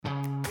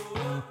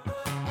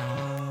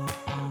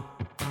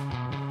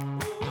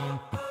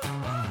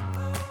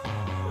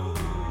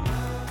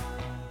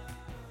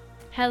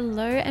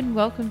Hello and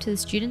welcome to The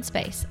Student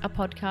Space, a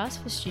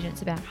podcast for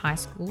students about high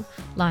school,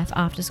 life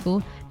after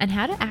school, and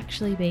how to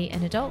actually be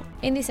an adult.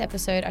 In this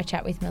episode, I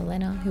chat with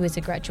Milena, who is a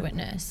graduate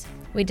nurse.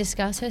 We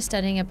discuss her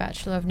studying a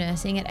Bachelor of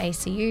Nursing at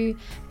ACU,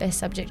 best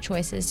subject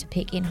choices to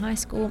pick in high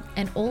school,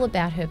 and all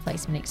about her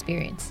placement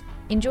experience.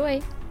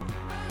 Enjoy!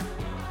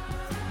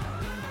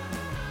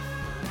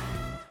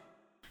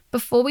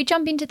 Before we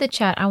jump into the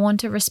chat, I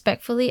want to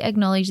respectfully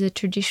acknowledge the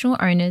traditional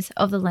owners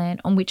of the land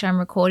on which I'm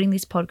recording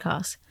this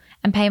podcast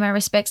and pay my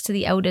respects to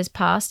the elders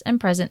past and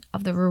present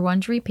of the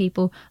Wurundjeri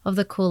people of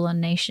the Kulin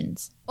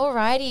Nations.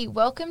 Alrighty,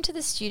 welcome to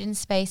the Student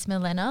Space,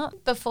 Milena.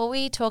 Before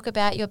we talk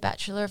about your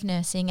Bachelor of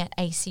Nursing at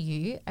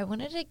ACU, I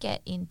wanted to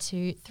get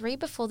into 3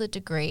 before the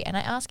degree, and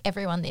I ask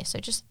everyone this, so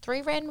just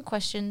 3 random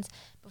questions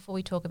before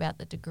we talk about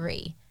the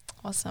degree.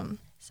 Awesome.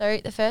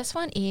 So the first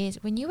one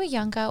is, when you were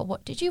younger,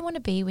 what did you want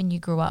to be when you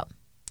grew up?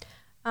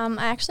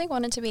 I actually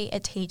wanted to be a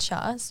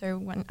teacher. So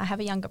when I have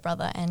a younger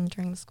brother, and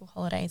during the school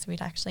holidays,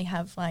 we'd actually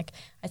have I'd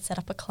set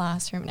up a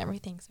classroom and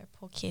everything. So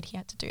poor kid, he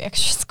had to do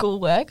extra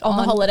schoolwork on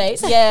the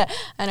holidays. Yeah,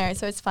 I know.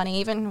 So it's funny.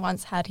 Even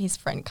once had his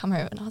friend come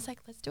over, and I was like,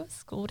 "Let's do a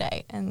school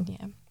day." And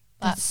yeah,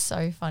 that's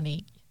so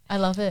funny. I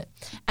love it.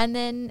 And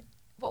then,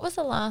 what was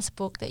the last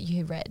book that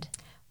you read?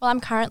 Well, I'm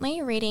currently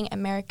reading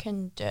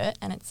American Dirt,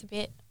 and it's a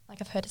bit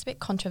I've heard it's a bit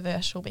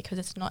controversial because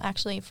it's not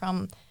actually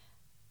from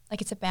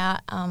it's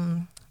about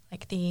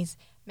these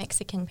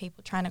Mexican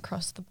people trying to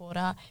cross the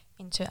border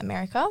into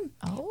America.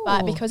 Oh.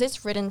 But because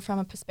it's written from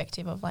a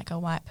perspective of a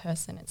white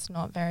person, it's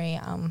not very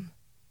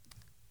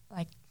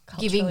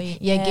culturally.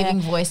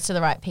 Giving voice to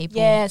the right people.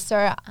 Yeah,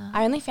 so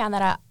I only found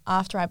that out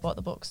after I bought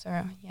the book. So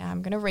yeah,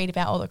 I'm going to read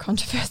about all the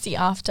controversy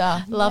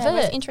after. Love it. It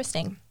was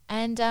interesting.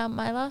 And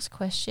my last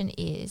question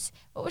is,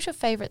 what was your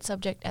favourite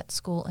subject at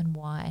school and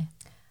why?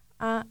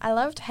 I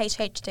loved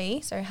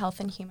HHD, so Health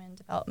and Human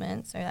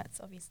Development. So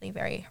that's obviously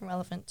very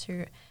relevant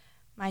to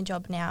my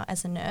job now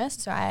as a nurse.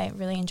 So I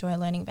really enjoy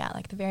learning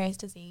about the various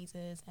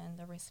diseases and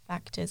the risk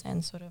factors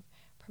and sort of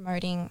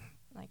promoting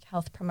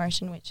health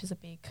promotion, which is a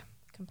big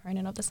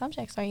component of the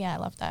subject. So yeah, I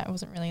love that. I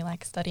wasn't really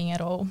studying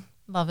at all.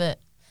 Love it.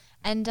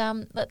 And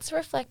let's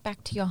reflect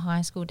back to your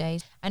high school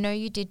days. I know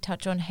you did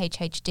touch on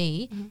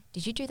HHD. Mm-hmm.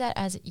 Did you do that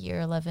as in year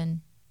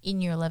 11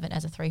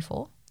 as a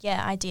 3-4?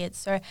 Yeah, I did.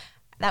 So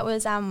that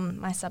was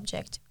my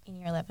subject in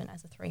year 11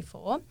 as a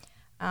 3-4.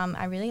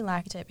 I really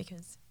liked it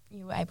because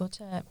you were able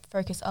to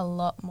focus a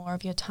lot more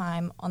of your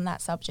time on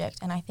that subject,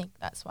 and I think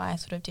that's why I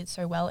sort of did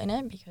so well in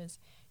it, because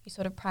you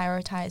sort of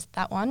prioritized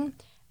that one,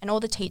 and all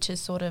the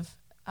teachers sort of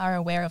are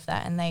aware of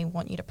that, and they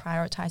want you to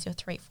prioritize your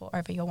 3-4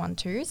 over your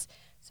 1-2s.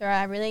 So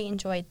I really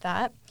enjoyed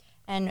that,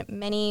 and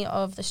many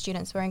of the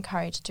students were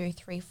encouraged to do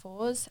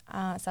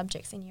 3-4s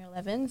subjects in year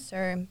 11.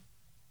 So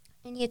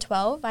in year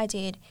 12, I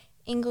did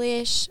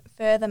English,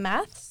 further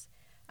maths,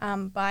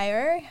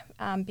 bio,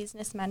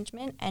 business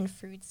management, and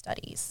food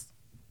studies.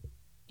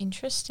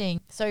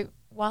 Interesting. So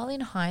while in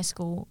high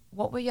school,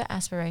 what were your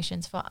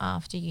aspirations for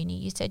after uni?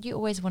 You said you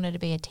always wanted to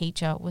be a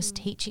teacher. Was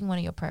teaching one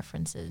of your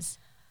preferences?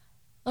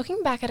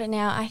 Looking back at it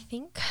now, I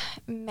think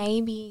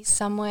maybe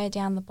somewhere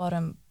down the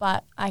bottom,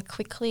 but I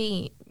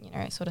quickly,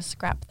 sort of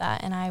scrapped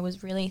that, and I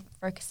was really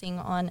focusing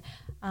on,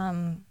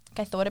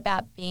 I thought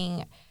about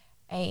being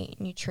a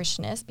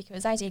nutritionist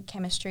because I did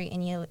chemistry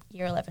in year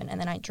 11 and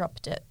then I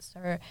dropped it.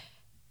 So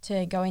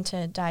to go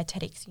into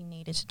dietetics, you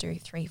needed to do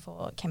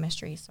 3-4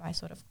 chemistry, so I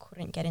sort of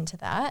couldn't get into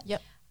that.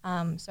 Yep.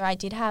 So I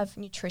did have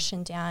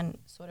nutrition down,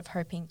 sort of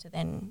hoping to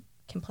then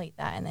complete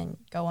that and then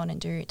go on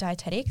and do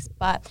dietetics.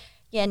 But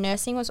yeah,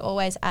 nursing was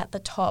always at the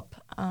top.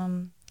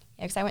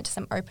 Because I went to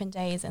some open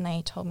days and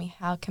they told me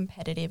how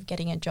competitive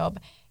getting a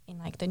job in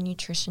the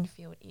nutrition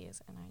field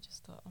is, and I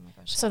just thought, oh my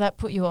gosh. So that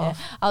put you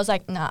off? I was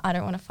like, nah, I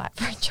don't want to fight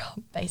for a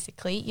job,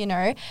 basically,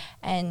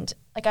 and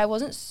I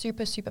wasn't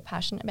super, super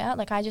passionate about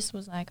it. I just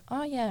was like,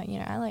 oh yeah,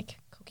 I like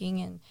cooking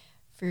and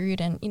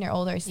food and,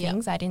 all those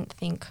things. I didn't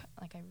think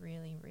I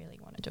really, really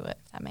want to do it,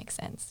 if that makes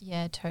sense.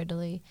 Yeah,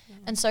 totally. Yeah.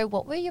 And so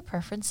what were your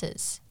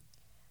preferences?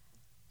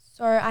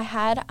 So I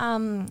had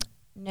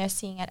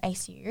nursing at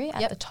ACU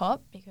at the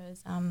top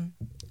because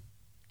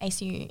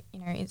ACU,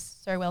 is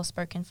so well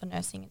spoken for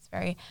nursing. It's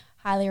very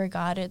highly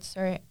regarded.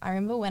 So I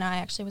remember when I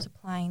actually was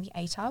applying, the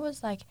ATAR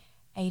was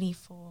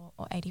 84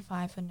 or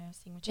 85 for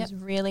nursing, which is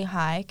really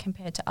high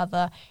compared to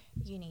other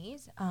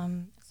unis.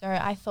 So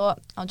I thought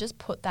I'll just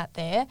put that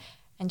there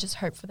and just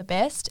hope for the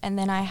best. And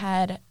then I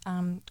had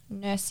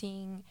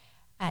nursing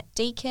at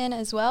Deakin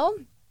as well,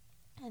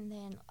 and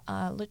then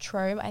La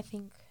Trobe, I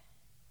think.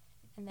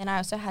 And then I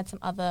also had some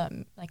other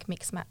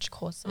mixed match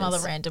courses. Some other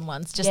random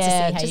ones just to see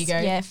how you go.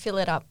 Yeah, fill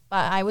it up.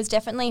 But I was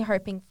definitely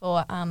hoping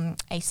for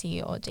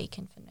ACU or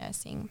Deakin for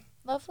nursing.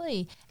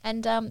 Lovely.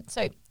 And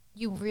so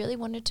you really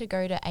wanted to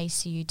go to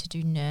ACU to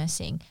do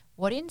nursing.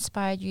 What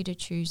inspired you to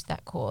choose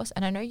that course?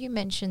 And I know you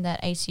mentioned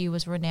that ACU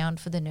was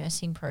renowned for the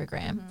nursing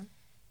program. Mm-hmm.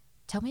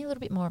 Tell me a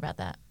little bit more about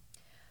that.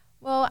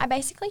 Well, I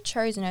basically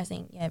chose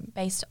nursing,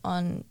 based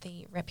on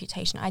the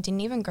reputation. I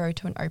didn't even go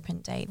to an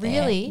open day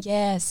there. Really?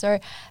 Yeah, so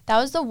that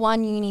was the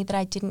one uni that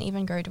I didn't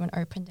even go to an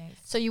open day.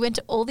 So you went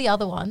to all the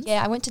other ones?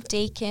 Yeah, I went to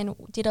Deakin,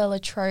 did a La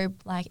Trobe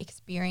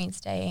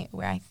experience day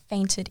where I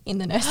fainted in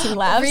the nursing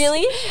labs.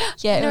 Really?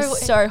 Yeah, it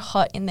was so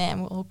hot in there and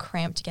we were all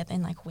cramped together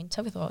in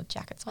winter with all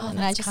jackets on,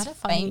 and I just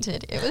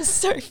fainted. It was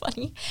so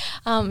funny.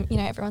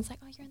 Everyone's like,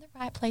 oh, you're in the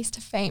right place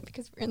to faint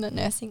because we're in the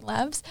nursing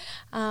labs.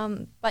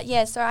 But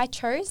yeah, so I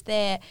chose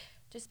there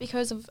just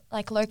because of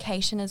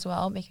location as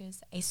well,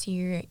 because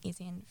ACU is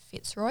in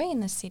Fitzroy in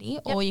the city,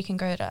 or you can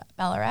go to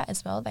Ballarat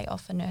as well. They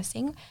offer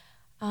nursing.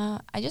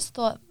 I just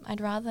thought I'd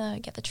rather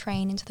get the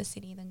train into the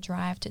city than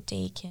drive to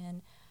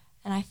Deakin.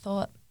 And I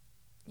thought,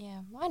 yeah,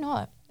 why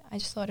not? I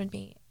just thought it'd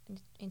be an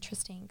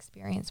interesting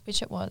experience,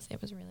 which it was.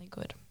 It was really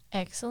good.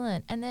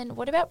 Excellent. And then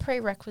what about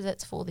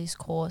prerequisites for this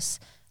course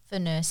for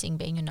nursing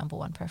being your number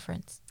one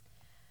preference?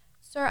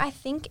 So I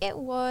think it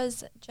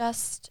was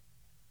just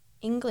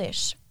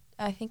English.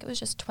 I think it was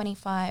just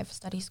 25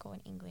 study score in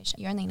English.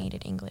 You only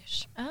needed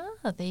English.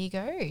 Ah, there you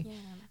go.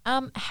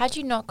 Yeah. Had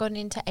you not gotten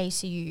into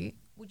ACU,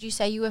 would you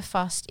say you were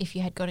fussed if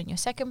you had gotten your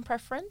second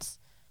preference?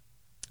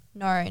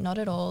 No, not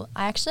at all.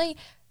 I actually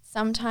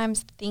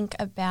sometimes think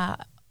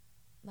about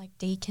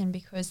Deakin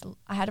because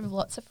I had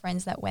lots of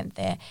friends that went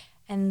there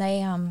and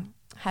they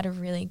had a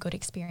really good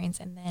experience,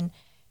 and then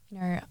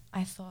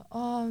I thought,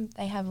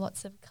 they have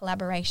lots of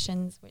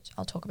collaborations, which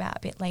I'll talk about a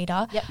bit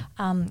later,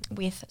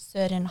 with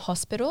certain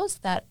hospitals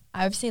that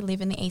I obviously live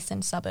in the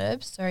eastern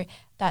suburbs, so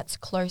that's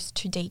close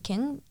to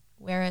Deakin,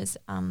 whereas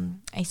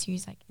ACU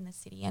is in the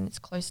city and it's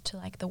close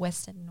to the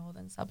western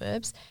northern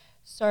suburbs.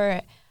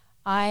 So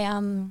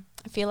I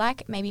feel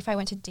like maybe if I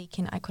went to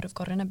Deakin, I could have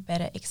gotten a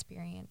better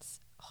experience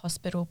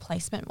hospital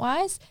placement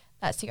wise.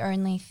 That's the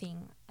only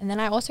thing. And then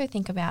I also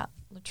think about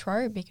La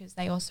Trobe because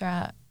they also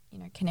are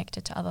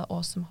connected to other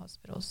awesome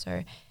hospitals.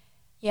 So,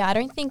 yeah, I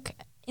don't think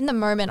in the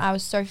moment I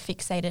was so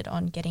fixated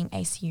on getting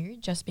ACU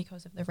just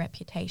because of the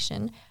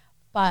reputation.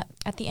 But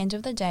at the end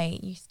of the day,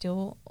 you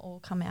still all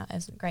come out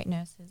as great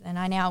nurses. And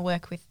I now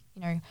work with,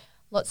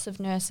 lots of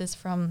nurses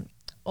from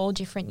all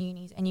different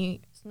unis. And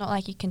it's not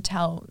like you can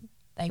tell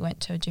they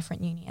went to a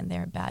different uni and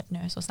they're a bad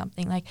nurse or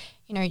something.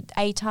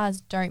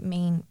 ATARs don't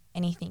mean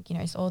anything.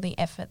 It's all the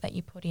effort that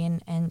you put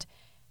in and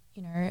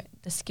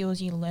the skills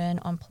you learn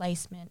on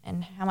placement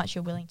and how much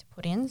you're willing to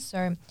put in.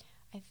 So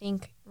I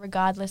think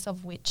regardless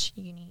of which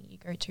uni you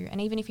go to,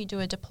 and even if you do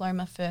a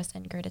diploma first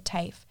and go to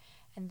TAFE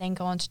and then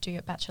go on to do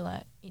your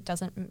bachelor, it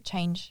doesn't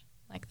change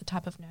the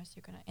type of nurse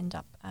you're going to end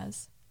up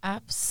as.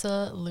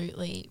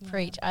 Absolutely. Yeah.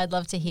 Preach. I'd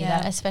love to hear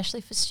that,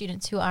 especially for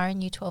students who are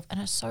in Year 12 and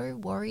are so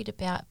worried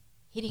about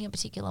hitting a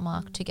particular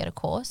mark to get a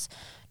course,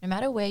 no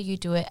matter where you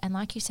do it. And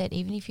like you said,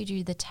 even if you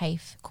do the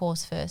TAFE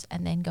course first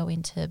and then go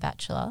into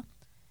bachelor,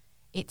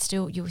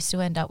 you will still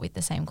end up with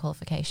the same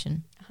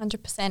qualification.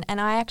 100%. And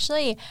I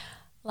actually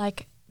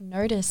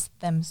noticed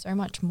them so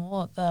much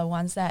more, the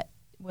ones that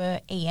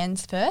were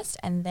ENs first,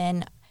 and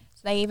then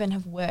so they even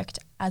have worked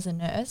as a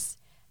nurse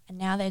and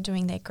now they're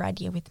doing their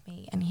grad year with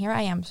me, and here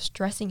I am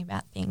stressing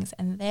about things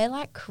and they're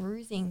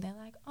cruising. They're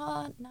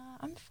oh, nah,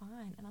 I'm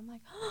fine. And I'm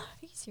oh, are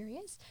you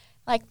serious?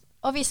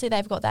 Obviously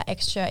they've got that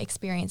extra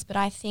experience, but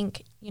I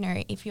think,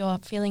 if you're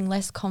feeling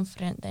less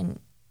confident than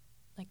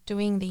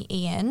doing the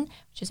EN,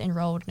 which is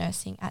enrolled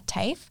nursing at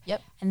TAFE,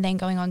 and then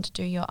going on to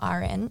do your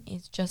RN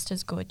is just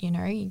as good.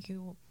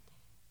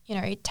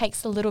 It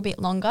takes a little bit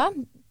longer,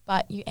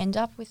 but you end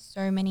up with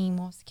so many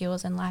more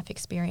skills and life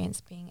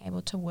experience being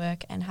able to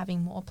work and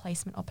having more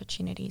placement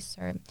opportunities.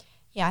 So,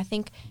 yeah, I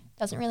think it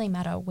doesn't really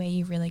matter where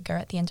you really go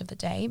at the end of the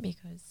day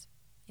because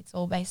it's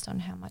all based on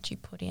how much you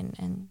put in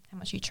and how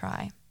much you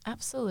try.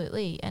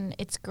 Absolutely. And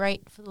it's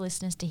great for the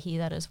listeners to hear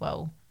that as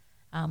well.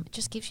 It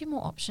just gives you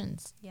more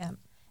options. Yeah.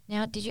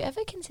 Now, did you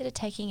ever consider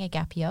taking a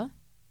gap year?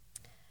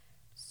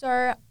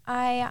 So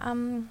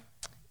I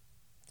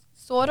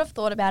sort of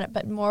thought about it,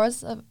 but more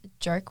as a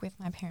joke with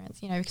my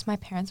parents, because my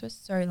parents were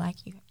so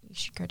you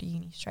should go to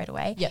uni straight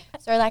away. Yeah.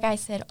 So I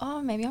said,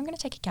 oh, maybe I'm going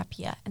to take a gap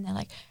year. And they're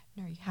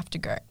no, you have to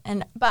go.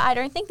 But I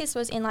don't think this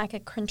was in a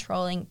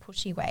controlling,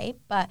 pushy way.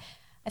 But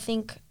I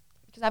think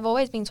because I've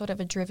always been sort of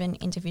a driven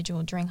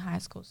individual during high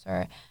school. So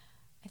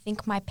I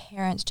think my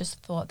parents just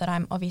thought that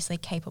I'm obviously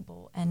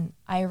capable and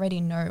I already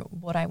know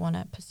what I want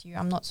to pursue.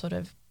 I'm not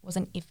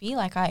wasn't iffy.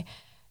 I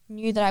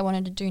knew that I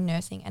wanted to do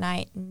nursing and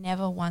I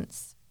never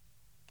once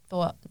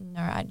thought,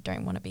 no, I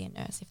don't want to be a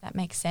nurse, if that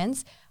makes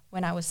sense,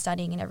 when I was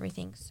studying and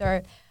everything.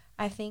 So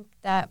I think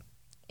that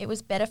it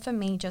was better for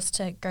me just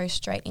to go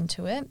straight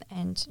into it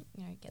and,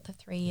 get the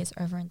 3 years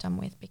over and done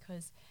with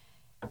because,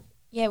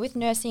 yeah, with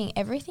nursing,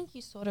 everything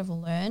you sort of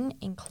learn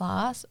in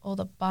class, all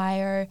the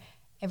bio,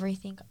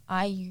 everything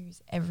I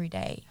use every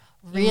day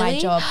in my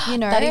job.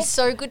 That is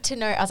so good to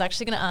know. I was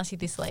actually going to ask you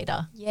this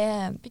later.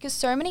 Yeah, because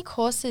so many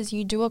courses,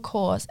 you do a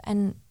course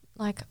and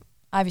I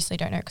obviously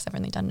don't know because I've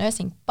only done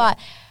nursing, but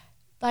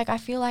I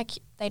feel like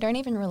they don't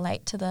even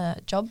relate to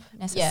the job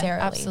necessarily.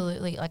 Yeah,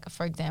 absolutely.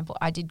 For example,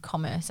 I did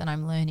commerce and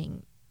I'm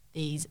learning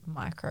these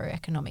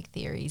microeconomic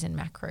theories and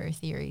macro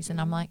theories.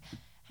 And I'm like,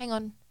 hang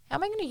on, how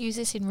am I going to use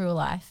this in real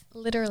life?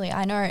 Literally,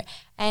 I know.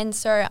 And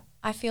so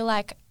I feel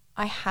like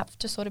I have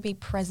to sort of be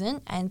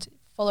present and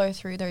follow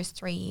through those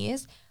 3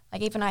 years.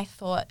 Like even I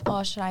thought,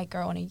 oh, should I go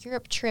on a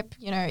Europe trip,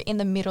 you know, in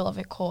the middle of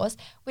a course,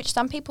 which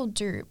some people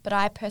do. But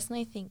I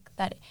personally think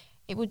that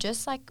it would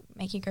just like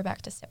make you go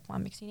back to step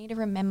one, because you need to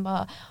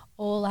remember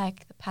all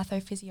like the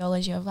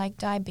pathophysiology of like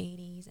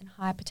diabetes and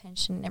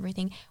hypertension and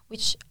everything,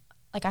 which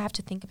like I have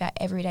to think about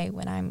every day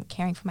when I'm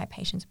caring for my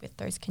patients with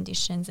those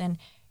conditions, and,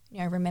 you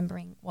know,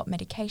 remembering what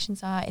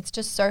medications are. It's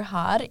just so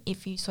hard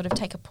if you sort of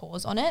take a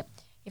pause on it,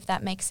 if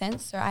that makes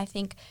sense. So I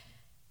think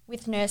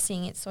with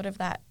nursing, it's sort of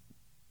that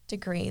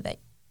degree that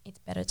it's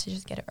better to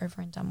just get it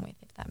over and done with,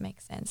 if that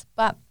makes sense.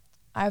 But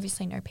I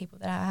obviously know people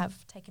that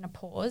have taken a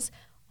pause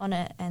on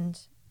it and,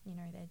 you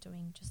know, they're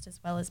doing just as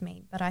well as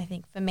me. But I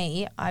think for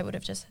me, I would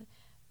have just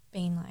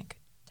been like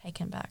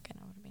taken back, and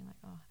I would have been like,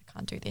 oh, I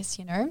can't do this,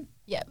 you know?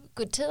 Yeah,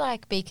 good to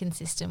like be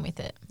consistent with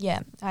it.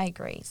 Yeah, I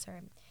agree. So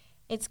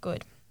it's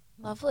good.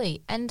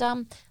 Lovely. And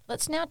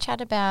let's now chat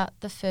about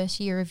the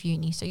first year of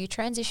uni. So you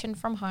transition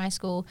from high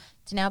school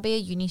to now be a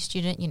uni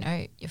student. You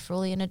know, you're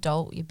fully an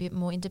adult, you're a bit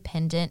more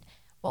independent.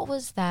 What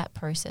was that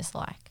process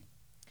like?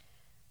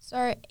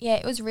 So, yeah,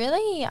 it was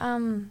really,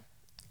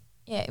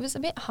 it was a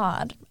bit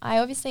hard. I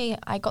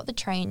got the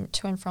train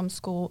to and from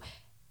school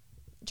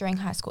during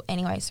high school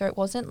anyway, so it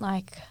wasn't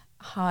like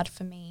hard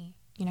for me,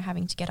 you know,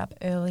 having to get up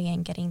early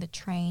and getting the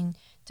train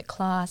to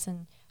class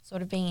and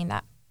sort of being in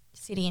that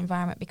city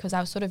environment, because I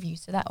was sort of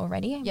used to that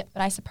already. Yep.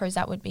 But I suppose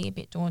that would be a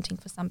bit daunting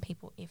for some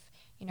people if,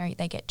 you know,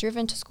 they get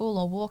driven to school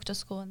or walk to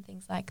school and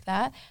things like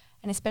that.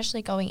 And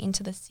especially going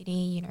into the city,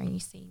 you know, you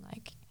see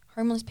like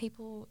homeless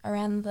people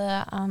around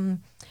the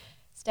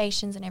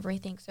stations and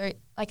everything. So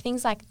like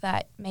things like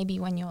that, maybe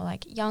when you're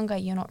like younger,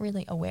 you're not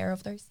really aware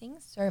of those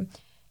things. So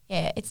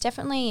yeah, it's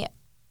definitely,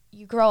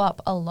 you grow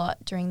up a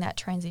lot during that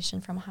transition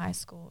from high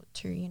school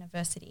to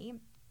university.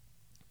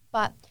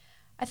 But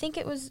I think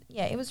it was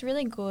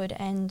really good,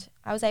 and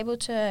I was able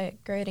to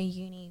go to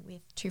uni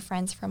with 2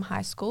 friends from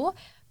high school,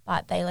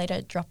 but they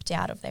later dropped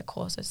out of their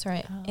courses.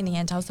 So in the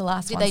end, I was the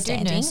last one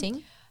standing. Did they do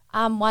nursing?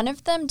 One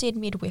of them did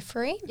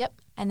midwifery.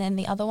 Yep. And then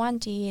the other one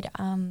did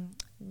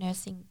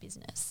nursing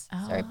business.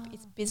 So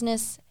it's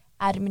business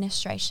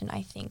administration,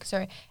 I think.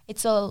 So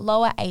it's a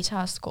lower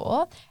ATAR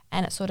score,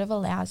 and it sort of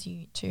allows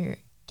you to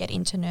get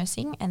into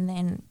nursing, and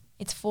then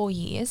it's 4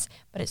 years,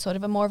 but it's sort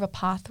of more of a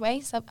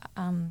pathway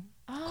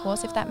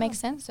course, if that makes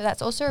sense. So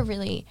that's also a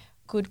really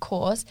good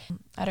course.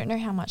 I don't know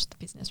how much the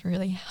business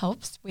really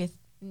helps with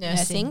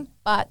nursing,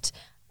 but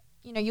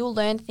you know, you'll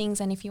learn things,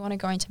 and if you want to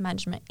go into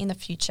management in the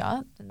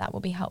future, then that will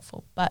be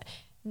helpful. But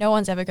no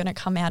one's ever going to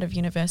come out of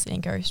university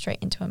and go straight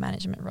into a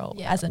management role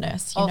as a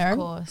nurse, you know? Of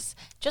course.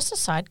 Just a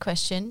side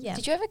question. Yeah.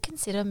 Did you ever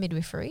consider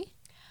midwifery?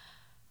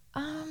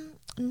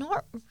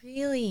 Not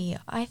really.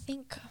 I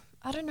think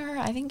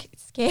it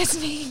scares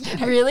me.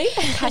 Really?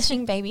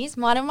 Catching babies.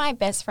 One of my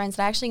best friends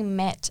that I actually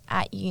met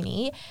at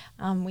uni,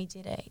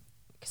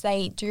 because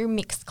they do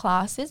mixed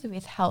classes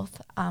with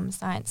health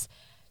science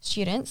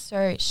students.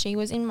 So she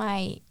was in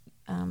my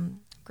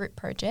group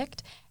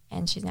project,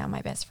 and she's now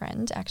my best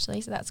friend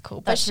actually. So that's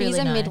cool. But she's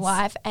a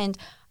midwife, and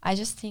I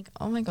just think,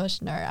 oh my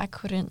gosh, no, I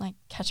couldn't like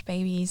catch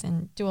babies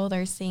and do all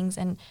those things.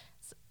 And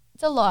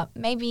it's a lot.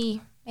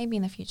 Maybe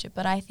in the future,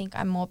 but I think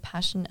I'm more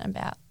passionate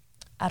about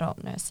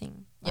adult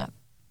nursing. Yeah,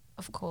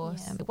 of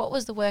course. Yeah. What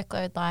was the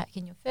workload like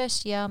in your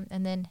first year,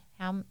 and then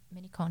how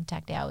many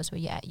contact hours were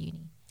you at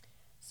uni?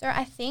 So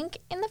I think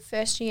in the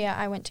first year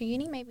I went to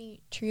uni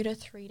maybe 2 to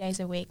 3 days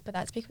a week, but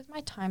that's because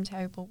my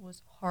timetable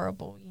was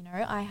horrible. You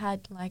know, I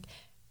had like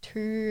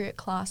 2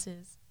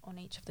 classes on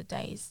each of the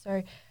days.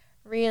 So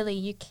really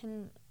you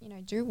can, you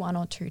know, do 1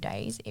 or 2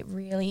 days. It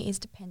really is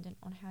dependent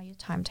on how your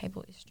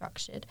timetable is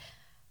structured.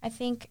 I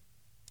think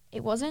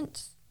it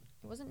wasn't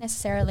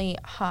necessarily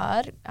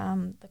hard,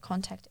 the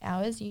contact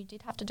hours. You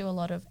did have to do a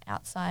lot of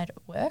outside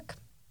work.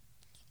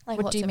 Like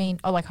what do you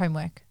mean? Oh, like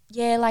homework?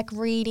 Yeah, like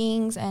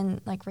readings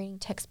and like reading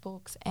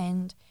textbooks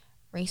and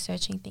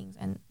researching things.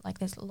 And like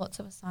there's lots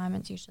of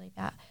assignments, usually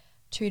about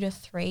 2 to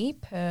 3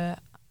 per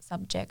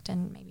subject,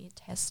 and maybe a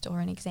test or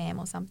an exam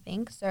or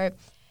something. So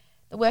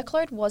the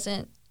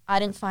workload I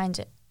didn't find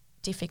it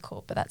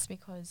difficult, but that's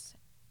because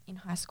in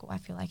high school I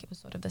feel like it was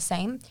sort of the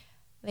same.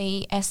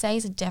 The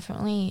essays are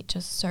definitely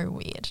just so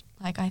weird.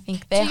 Like I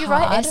think they're hard. Do you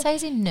write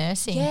essays in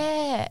nursing?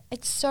 Yeah,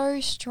 it's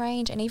so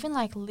strange. And even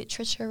like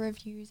literature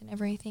reviews and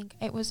everything,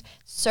 it was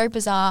so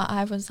bizarre.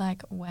 I was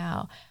like,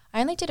 wow.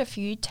 I only did a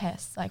few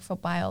tests like for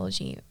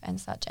biology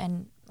and such,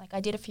 and like I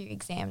did a few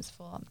exams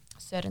for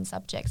certain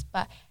subjects,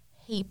 but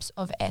heaps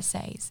of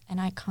essays,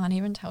 and I can't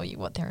even tell you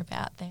what they're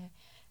about. They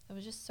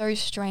were just so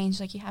strange.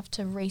 Like you have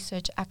to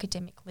research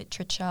academic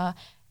literature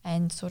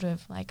and sort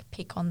of like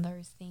pick on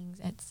those things.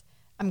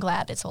 I'm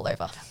glad it's all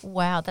over.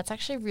 Wow, that's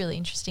actually really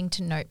interesting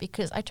to note,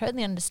 because I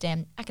totally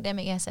understand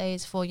academic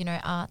essays for, you know,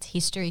 arts,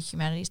 history,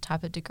 humanities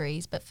type of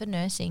degrees, but for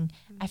nursing,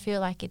 I feel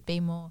like it'd be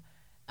more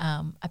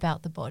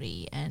about the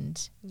body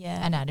and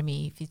Yeah.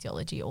 anatomy,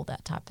 physiology, all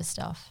that type of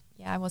stuff.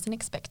 Yeah, I wasn't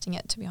expecting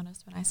it, to be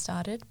honest, when I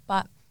started.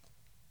 But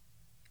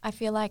I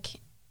feel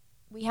like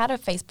we had a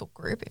Facebook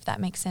group, if that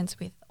makes sense,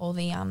 with all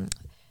the,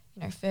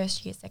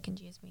 first year, second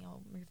years, we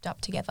all moved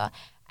up together.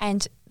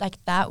 And,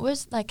 like, that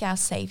was, like, our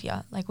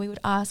savior. Like, we would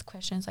ask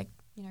questions like,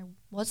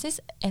 what's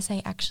this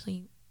essay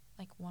actually,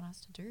 like, want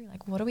us to do?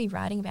 Like, what are we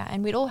writing about?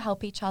 And we'd all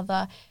help each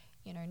other,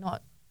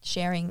 not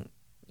sharing,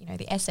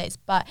 the essays.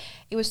 But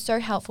it was so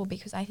helpful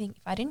because I think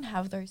if I didn't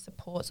have those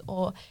supports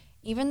or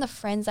even the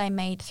friends I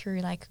made through,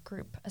 like,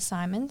 group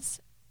assignments,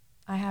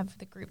 I have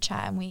the group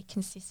chat and we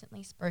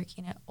consistently spoke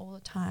in it all the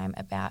time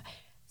about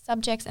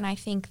subjects, and I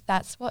think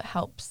that's what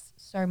helps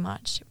so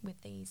much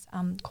with these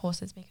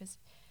courses because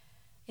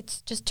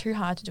it's just too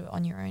hard to do it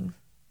on your own.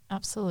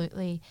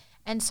 Absolutely.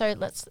 And so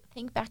let's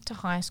think back to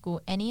high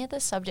school. Any of the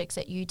subjects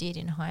that you did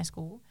in high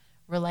school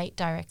relate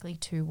directly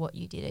to what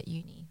you did at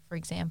uni? For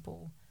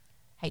example,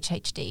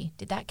 HHD.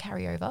 Did that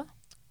carry over?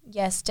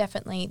 Yes,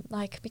 definitely.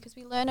 Like, because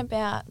we learn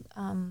about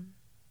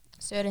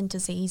certain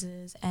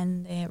diseases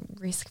and their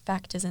risk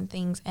factors and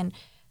things, and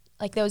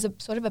like there was a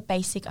sort of a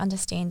basic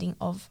understanding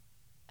of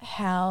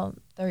how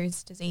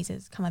those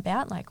diseases come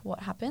about, like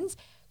what happens.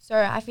 So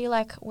I feel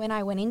like when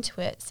I went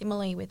into it,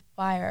 similarly with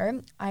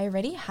bio, I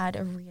already had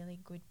a really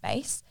good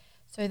base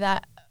so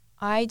that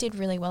I did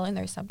really well in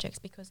those subjects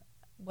because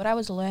what I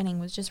was learning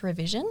was just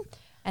revision.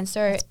 And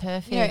so that's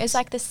perfect. It's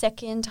like the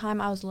second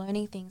time I was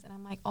learning things and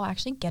I'm like, oh, I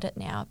actually get it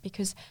now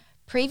because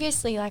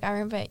previously, like I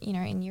remember,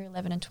 in year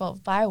 11 and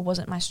 12, bio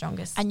wasn't my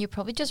strongest. And you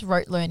probably just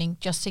wrote learning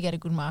just to get a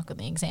good mark on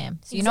the exam.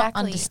 So you're not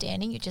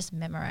understanding, you're just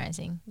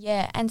memorizing.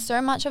 Yeah, and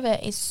so much of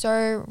it is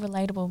so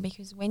relatable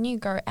because when you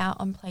go out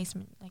on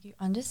placement, like you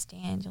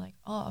understand, you're like,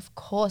 oh, of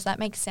course, that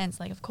makes sense.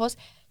 Like, of course,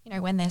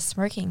 when they're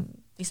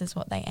smoking, this is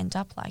what they end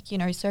up like,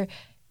 so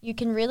you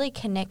can really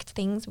connect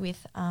things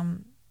with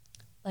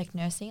like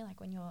nursing,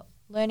 like when you're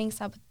learning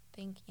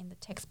something in the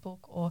textbook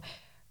or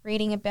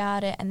reading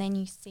about it and then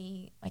you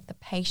see like the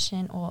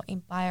patient, or in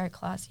bio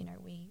class,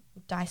 we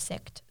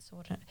dissect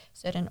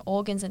certain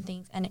organs and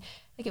things, and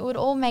it would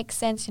all make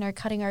sense,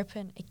 cutting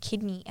open a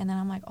kidney and then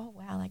I'm like, oh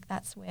wow, like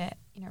that's where,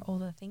 all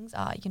the things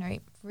are,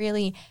 it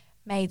really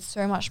made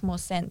so much more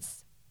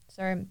sense.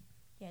 So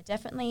yeah,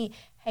 definitely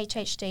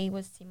HHD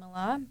was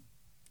similar.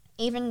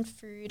 Even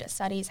food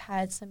studies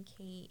had some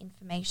key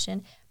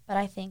information, but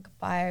I think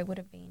bio would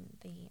have been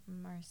the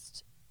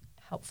most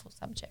helpful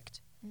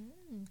subject.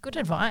 Good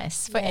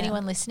advice for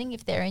anyone listening.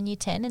 If they're in year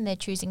 10 and they're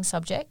choosing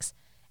subjects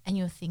and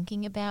you're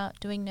thinking about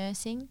doing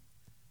nursing,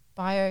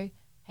 bio,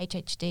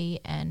 HHD,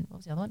 and what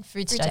was the other one?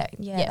 Food study.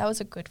 Yeah, that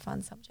was a good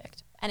fun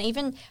subject. And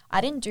even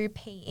I didn't do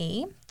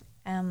PE.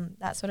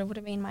 That sort of would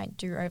have been my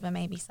do-over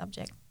maybe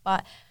subject.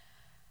 But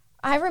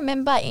I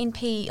remember in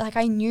PE, like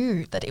I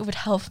knew that it would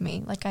help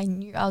me. Like I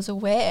was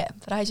aware,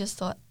 but I just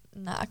thought,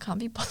 nah, I can't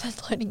be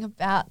bothered learning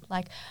about,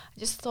 like, I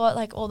just thought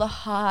like all the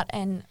heart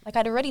and like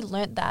I'd already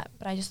learnt that,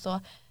 but I just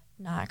thought,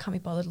 nah, I can't be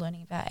bothered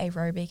learning about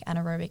aerobic,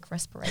 anaerobic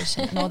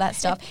respiration and all that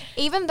stuff.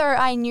 Even though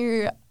I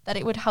knew that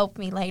it would help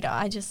me later,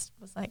 I just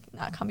was like,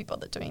 nah, I can't be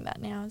bothered doing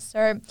that now.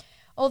 So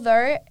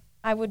although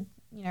I would,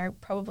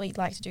 probably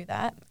like to do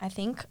that, I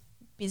think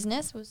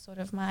business was sort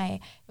of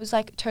it was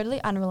like totally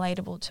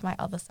unrelatable to my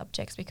other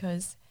subjects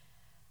because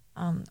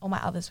all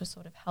my others were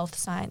sort of health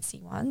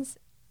sciencey ones.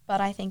 But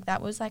I think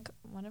that was like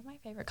one of my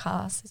favorite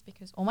classes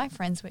because all my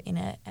friends were in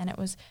it and it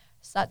was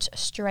such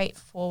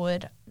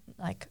straightforward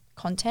like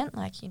content.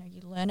 Like, you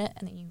learn it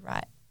and then you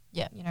write,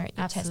 you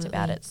test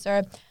about it.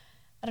 So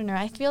I don't know.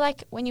 I feel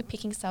like when you're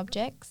picking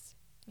subjects,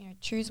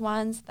 choose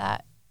ones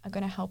that are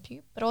going to help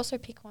you, but also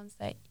pick ones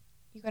that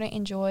you're going to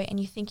enjoy and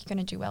you think you're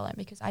going to do well in,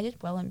 because I did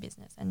well in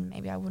business and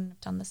maybe I wouldn't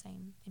have done the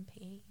same in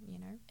PE,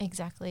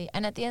 Exactly.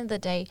 And at the end of the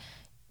day,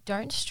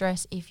 don't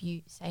stress if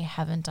you say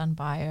haven't done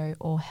bio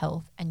or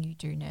health and you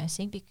do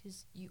nursing,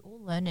 because you all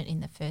learn it in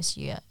the first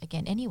year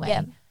again anyway.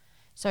 Yeah.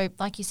 So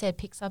like you said,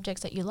 pick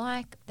subjects that you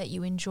like, that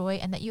you enjoy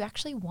and that you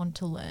actually want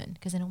to learn,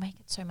 because then it'll make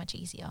it so much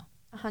easier.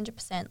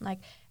 100%. Like,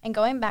 and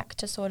going back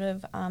to sort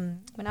of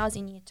when I was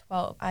in year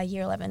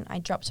 11, I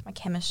dropped my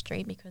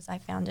chemistry because I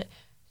found it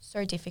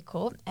so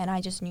difficult and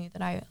I just knew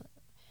that I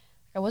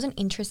wasn't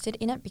interested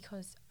in it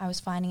because I was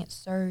finding it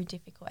so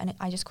difficult and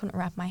I just couldn't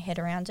wrap my head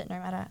around it no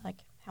matter like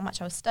how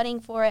much I was studying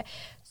for it.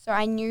 So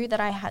I knew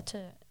that I had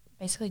to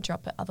basically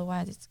drop it,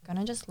 otherwise it's going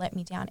to just let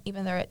me down,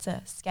 even though it's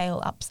a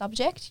scale up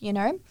subject,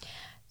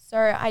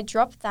 So I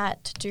dropped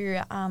that to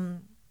do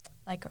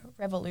like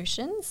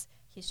revolutions,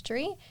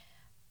 history,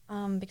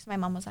 because my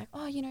mum was like,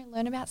 oh,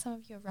 learn about some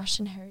of your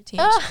Russian heritage.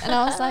 And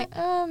I was like,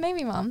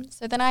 maybe, Mum.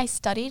 So then I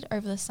studied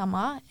over the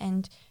summer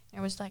and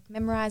I was like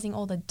memorizing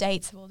all the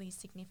dates of all these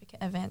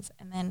significant events.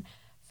 And then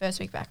first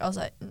week back, I was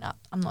like, no,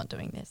 I'm not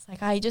doing this.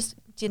 Like, I just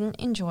didn't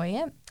enjoy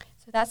it.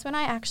 So that's when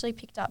I actually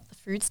picked up the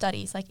food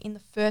studies, like in the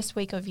first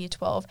week of year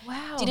 12.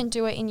 Wow. Didn't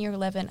do it in year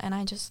 11. And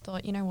I just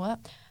thought, you know what,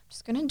 I'm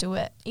just going to do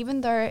it.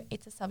 Even though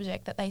it's a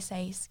subject that they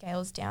say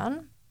scales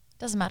down.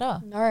 Doesn't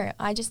matter. No,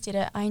 I just did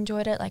it. I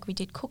enjoyed it. Like, we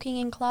did cooking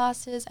in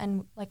classes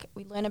and like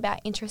we learn about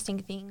interesting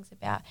things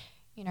about,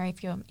 you know,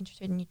 if you're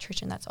interested in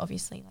nutrition, that's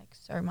obviously like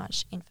so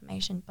much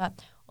information,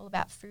 but all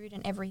about food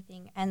and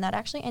everything. And that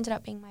actually ended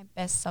up being my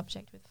best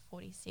subject with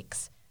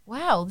 46.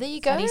 Wow, there you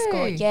go. Study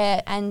score.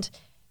 Yeah, and,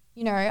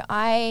 you know,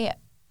 I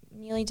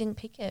nearly didn't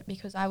pick it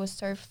because I was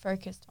so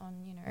focused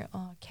on, you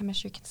know,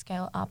 chemistry can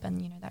scale up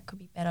and, you know, that could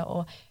be better,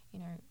 or, you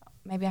know,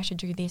 maybe I should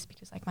do this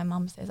because like my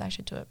mum says I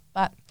should do it.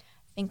 But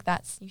I think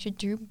you should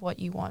do what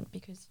you want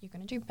because you're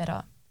going to do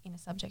better in a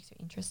subject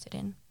you're interested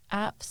in.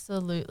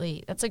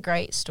 Absolutely. That's a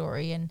great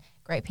story and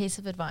great piece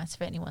of advice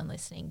for anyone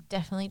listening.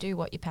 Definitely do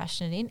what you're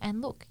passionate in.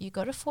 And look, you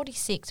got a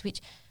 46,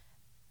 which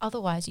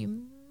otherwise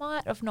you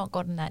might have not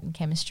gotten that in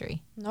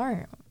chemistry.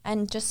 No.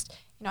 And just,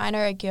 you know, I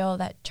know a girl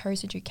that chose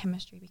to do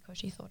chemistry because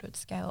she thought it would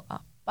scale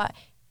up. But,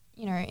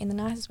 you know, in the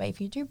nicest way, if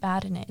you do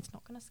bad in it, it's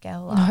not going to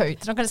scale up. No,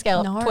 it's not going to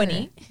scale up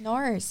 20.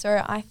 No.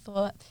 So I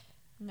thought,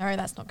 no,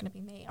 that's not going to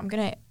be me. I'm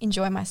going to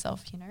enjoy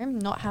myself, you know,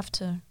 not have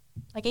to.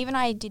 Like even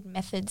I did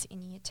methods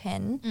in year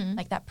 10,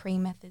 like that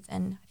pre-methods,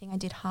 and I think I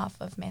did half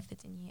of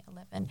methods in year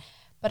 11.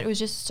 But it was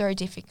just so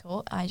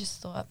difficult. I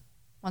just thought,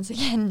 once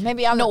again,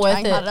 maybe I'm not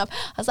trying hard enough.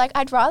 I was like,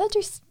 I'd rather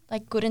do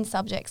like good in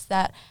subjects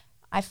that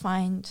I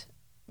find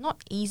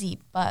not easy,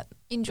 but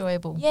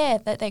enjoyable. Yeah,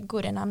 that they're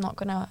good, and I'm not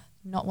going to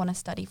not want to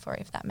study for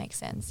it, if that makes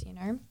sense, you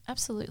know?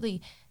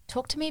 Absolutely.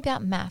 Talk to me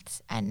about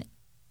maths, and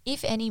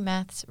if any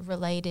maths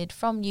related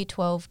from year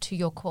 12 to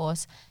your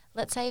course.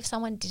 Let's say if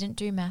someone didn't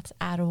do maths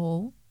at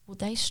all, would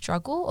they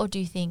struggle, or do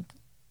you think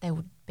they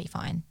would be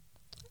fine?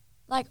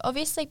 Like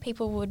obviously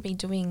people would be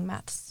doing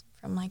maths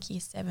from like year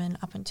 7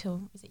 up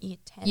until, is it year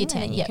 10? Year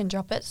 10, and then you can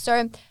drop it.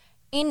 So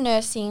in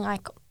nursing,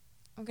 like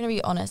I'm going to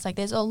be honest, like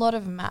there's a lot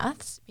of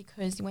maths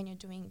because when you're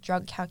doing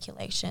drug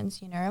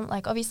calculations, you know,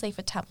 like obviously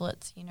for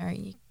tablets, you know,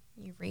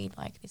 you read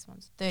like this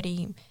one's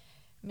 30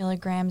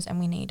 milligrams and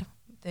we need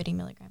 30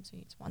 milligrams, so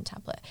it's one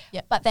tablet.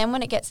 Yep. But then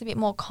when it gets a bit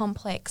more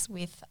complex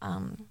with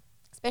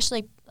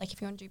especially like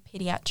if you want to do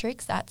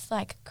pediatrics, that's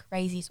like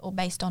crazy. It's all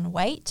based on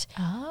weight,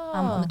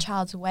 on the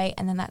child's weight,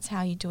 and then that's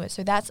how you do it.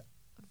 So that's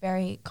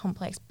very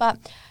complex, but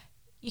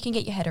you can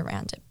get your head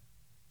around it.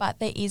 But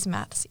there is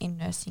maths in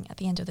nursing at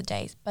the end of the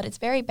day, but it's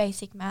very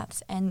basic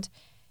maths. And,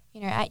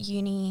 you know, at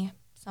uni,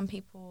 some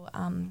people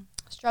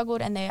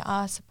struggled, and there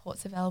are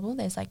supports available.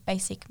 There's like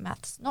basic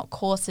maths, not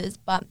courses,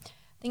 but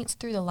I think it's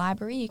through the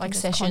library. You like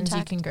can sessions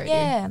contact. You can go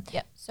yeah. to.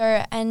 Yeah.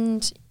 So,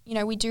 and, you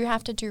know, we do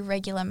have to do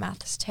regular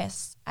maths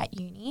tests at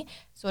uni.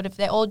 Sort of,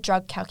 they're all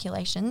drug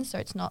calculations, so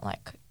it's not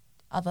like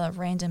other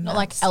random Not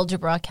maths. like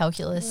algebra,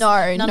 calculus.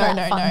 No, None of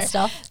that fun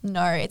stuff.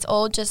 No, it's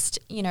all just,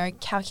 you know,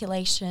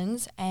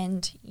 calculations,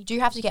 and you do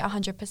have to get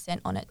 100%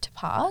 on it to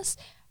pass,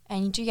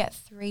 and you do get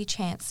 3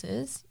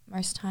 chances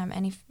most time,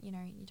 and if, you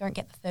know, you don't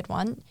get the third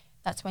one,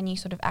 that's when you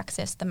sort of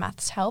access the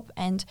maths help.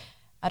 And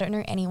I don't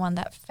know anyone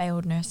that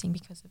failed nursing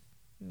because of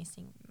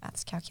missing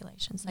maths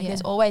calculations. Like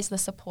there's always the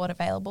support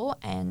available,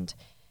 and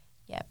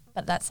yeah,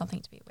 but that's something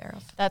to be aware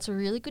of. That's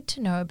really good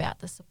to know about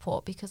the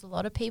support, because a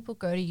lot of people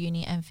go to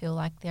uni and feel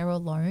like they're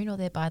alone or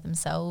they're by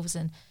themselves,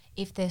 and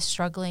if they're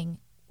struggling,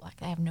 like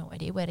they have no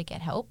idea where to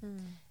get help.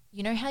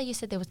 You know how you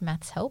said there was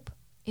maths help?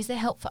 Is there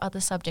help for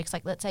other subjects?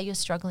 Like let's say you're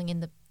struggling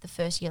in the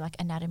first year, like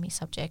anatomy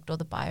subject or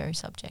the bio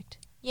subject.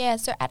 Yeah,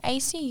 so at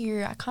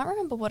ACU, I can't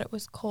remember what it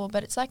was called,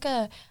 but it's like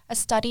a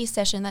study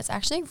session that's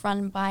actually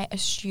run by a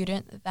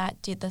student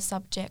that did the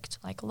subject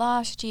like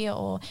last year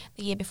or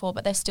the year before,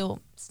 but they're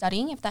still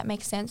studying, if that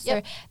makes sense.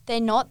 Yep. So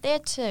they're not there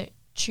to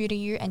tutor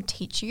you and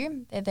teach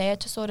you. They're there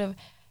to sort of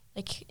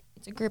like,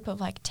 it's a group of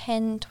like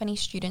 10, 20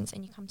 students,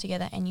 and you come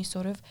together and you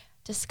sort of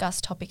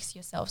discuss topics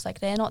yourselves. Like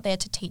they're not there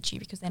to teach you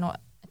because they're not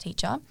a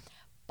teacher,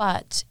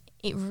 but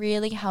it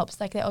really helps.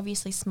 Like they're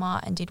obviously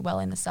smart and did well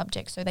in the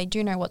subject, so they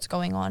do know what's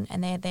going on,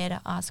 and they're there to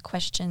ask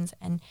questions,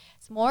 and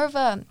it's more of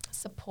a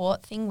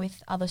support thing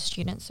with other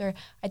students. So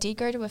I did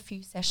go to a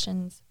few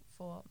sessions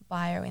for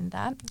bio in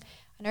that.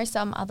 I know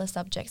some other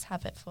subjects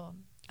have it for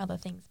other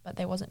things, but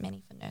there wasn't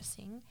many for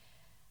nursing.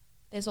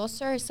 There's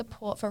also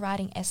support for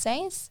writing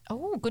essays.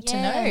 Oh, good to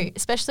know,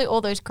 especially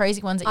all those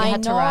crazy ones that you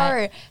had to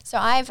write. So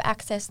I've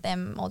accessed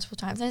them multiple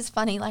times, and it's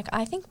funny, like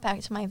I think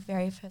back to my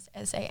very first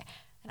essay,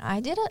 and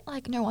I did it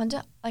like no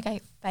wonder, like I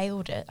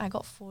failed it. I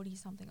got 40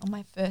 something on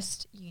my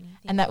first uni thing.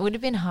 And that would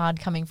have been hard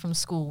coming from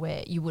school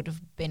where you would have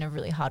been a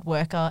really hard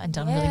worker and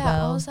done really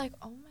well. I was like,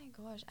 oh my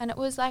gosh. And it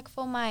was like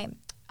for my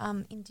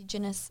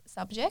Indigenous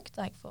subject,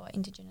 like for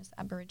Indigenous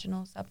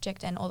Aboriginal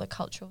subject and all the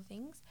cultural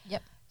things.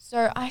 Yep.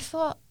 So I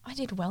thought I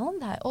did well on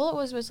that. All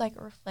it was like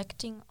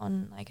reflecting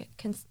on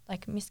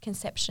like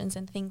misconceptions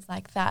and things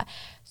like that.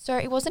 So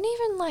it wasn't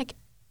even like,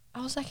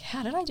 I was like,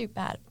 how did I do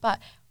bad? But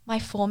my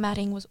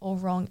formatting was all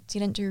wrong.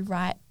 Didn't do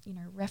right, you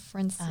know,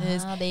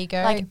 references. There you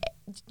go. Like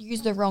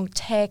used the wrong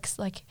text.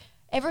 Like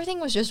everything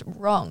was just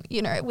wrong,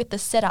 you know, with the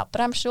setup.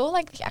 But I'm sure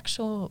like the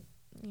actual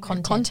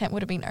content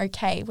would have been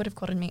okay, would have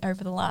gotten me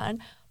over the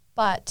line.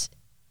 But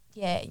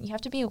yeah, you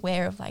have to be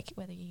aware of like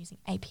whether you're using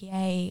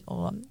APA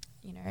or,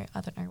 you know,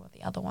 I don't know what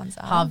the other ones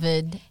are.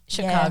 Harvard,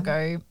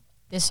 Chicago.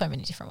 There's so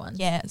many different ones.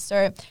 Yeah,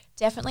 so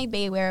definitely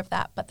be aware of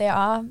that. But there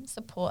are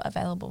support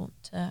available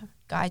to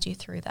guide you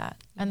through that.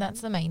 And that's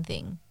the main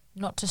thing.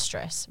 not to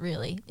stress,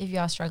 really. If you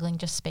are struggling,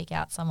 just speak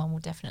out. Someone will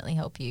definitely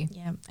help you.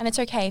 Yeah. And it's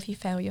okay if you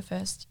fail your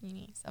first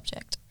uni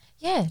subject.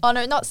 Yeah. Oh,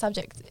 no, not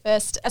subject.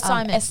 First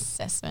Assignment.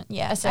 Assessment.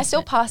 Yeah. Assessment. I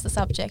still passed the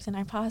subject and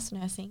I passed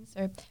nursing.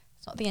 So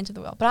it's not the end of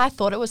the world. But I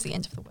thought it was the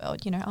end of the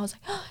world. You know, I was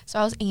like, so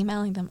I was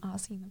emailing them,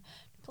 asking them,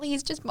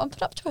 please just bump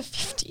it up to a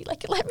 50.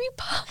 Like, let me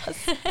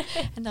pass.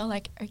 And they're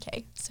like,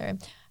 okay. So I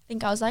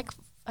think I was like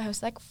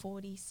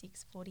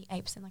 46,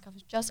 48%. Like I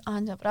was just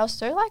under. But I was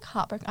so like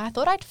heartbroken. I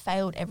thought I'd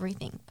failed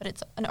everything. But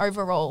it's an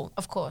overall,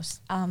 Of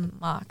course.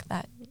 mark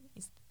that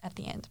is at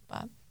the end.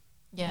 But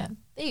Yeah.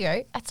 There you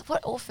go. That's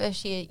what all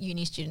first year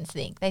uni students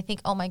think. They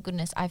think, oh my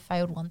goodness, I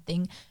failed one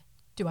thing.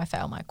 Do I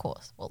fail my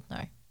course? Well,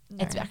 no.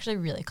 It's actually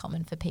really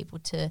common for people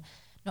to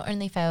not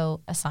only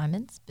fail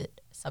assignments, but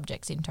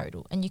subjects in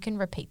total. And you can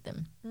repeat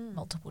them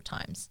multiple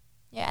times.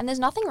 Yeah, and there's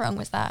nothing wrong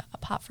with that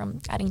apart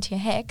from adding to your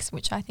HECS,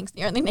 which I think is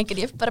the only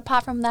negative. But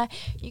apart from that,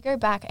 you go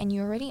back and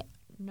you already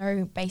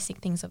know basic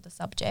things of the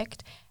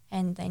subject,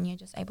 and then you're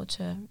just able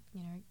to,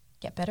 you know,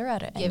 get better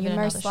at it. Give and it you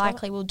another most shot.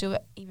 likely will do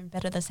it even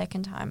better the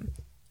second time.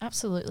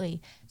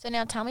 Absolutely. So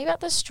now tell me about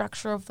the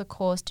structure of the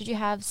course. Did you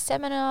have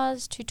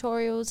seminars,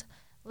 tutorials,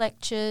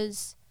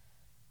 lectures?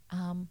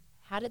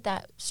 How did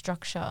that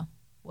structure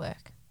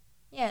work?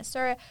 Yeah,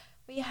 so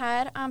we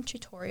had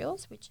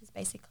tutorials, which is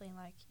basically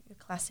like your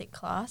classic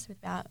class with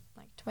about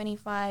like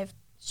 25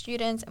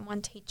 students and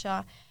one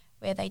teacher,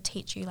 where they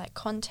teach you like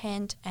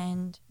content,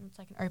 and it's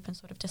like an open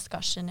sort of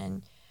discussion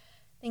and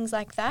things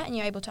like that. And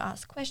you're able to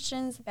ask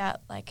questions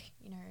about like,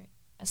 you know,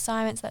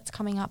 assignments that's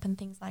coming up and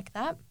things like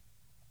that.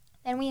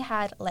 Then we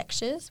had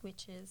lectures,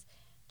 which is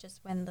just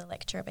when the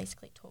lecturer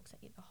basically talks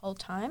at you the whole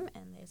time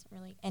and there's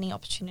really any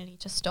opportunity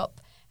to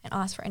stop and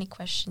ask for any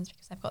questions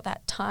because they've got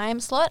that time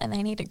slot and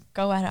they need to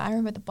go at it. I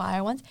remember the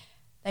bio ones,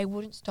 they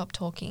wouldn't stop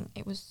talking.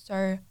 It was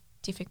so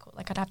difficult.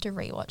 Like I'd have to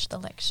rewatch the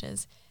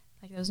lectures.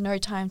 Like there was no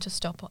time to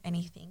stop or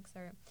anything.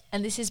 So,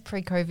 And this is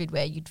pre-COVID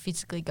where you'd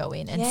physically go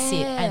in and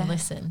sit and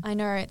listen. I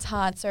know, it's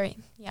hard. So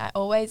yeah,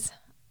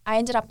 I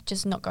ended up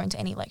just not going to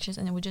any lectures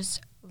and then would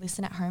just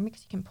listen at home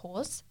because you can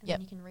pause and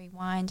then you can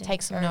rewind and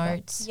take some go over.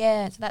 notes.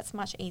 Yeah, so that's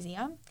much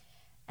easier.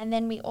 And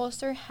then we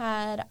also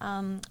had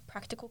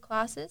practical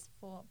classes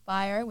for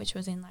bio, which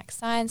was in like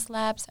science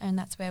labs, and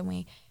that's where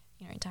we,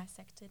 you know,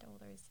 dissected all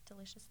those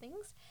delicious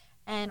things.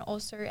 And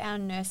also our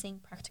nursing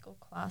practical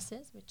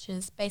classes, which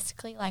is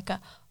basically like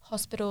a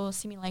hospital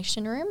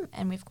simulation room,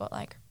 and we've got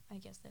like, I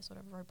guess they're sort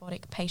of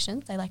robotic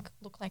patients. They like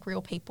look like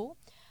real people,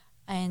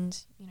 and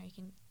you know, you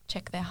can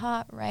check their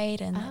heart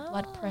rate and their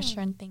blood pressure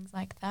and things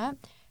like that.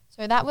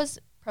 So that was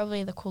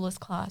probably the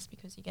coolest class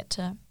because you get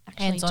to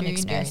actually Hands-on do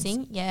experience.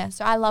 nursing. Yeah,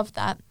 so I love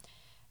that.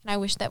 And I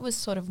wish that was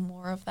sort of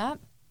more of that.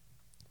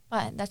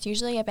 But that's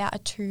usually about a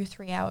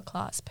 2-3 hour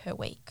class per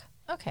week.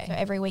 Okay. So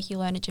every week you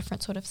learn a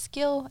different sort of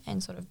skill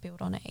and sort of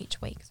build on it each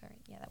week. So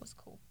yeah, that was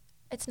cool.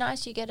 It's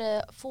nice. You get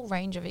a full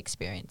range of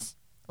experience.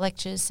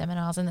 Lectures,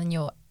 seminars, and then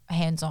you're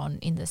hands-on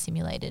in the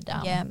simulated.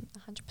 Yeah,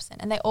 100%.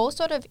 And they all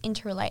sort of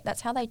interrelate.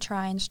 That's how they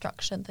try and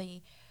structure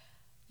the,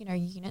 you know,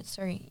 units.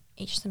 So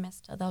each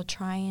semester they'll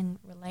try and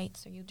relate.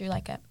 So you'll do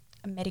like a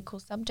medical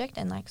subject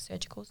and like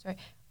surgical. So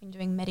when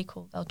doing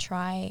medical, they'll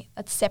try,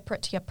 that's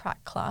separate to your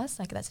prac class.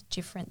 Like that's a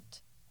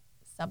different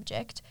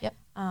subject. Yep.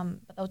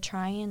 But they'll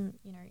try and,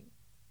 you know,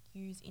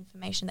 use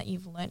information that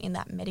you've learned in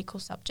that medical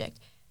subject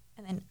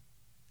and then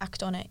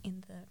act on it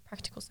in the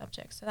practical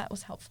subject. So that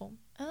was helpful.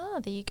 Oh,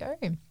 there you go.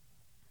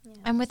 Yeah.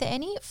 And were there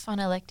any fun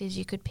electives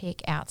you could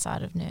pick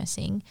outside of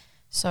nursing?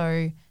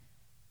 So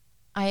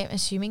I am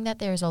assuming that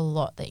there is a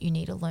lot that you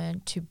need to learn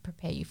to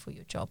prepare you for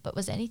your job. But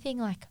was anything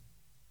like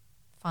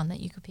fun that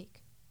you could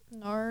pick?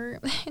 No,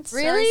 it's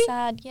Really? so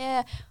sad.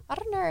 Yeah, I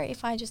don't know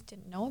if I just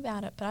didn't know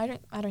about it,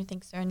 but I don't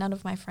think so. None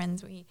of my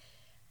friends,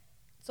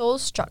 it's all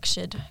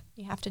structured.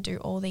 You have to do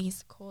all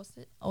these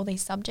courses, all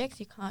these subjects.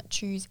 You can't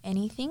choose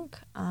anything.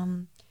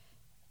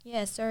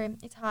 Yeah, so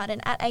it's hard.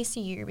 And at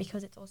ACU,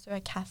 because it's also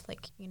a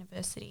Catholic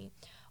university,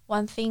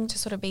 one thing to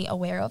sort of be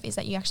aware of is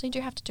that you actually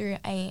do have to do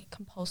a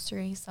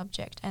compulsory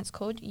subject, and it's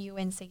called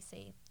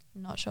UNCC.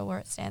 I'm not sure what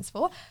it stands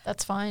for.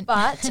 That's fine.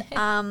 But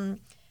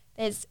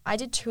I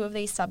did 2 of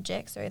these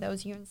subjects. So there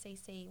was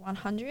UNCC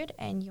 100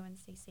 and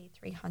UNCC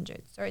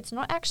 300. So it's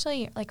not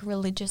actually like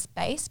religious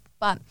based,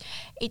 but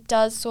it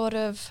does sort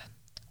of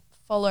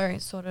follow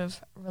sort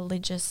of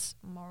religious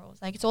morals.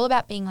 Like it's all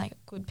about being like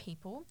good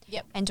people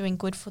and doing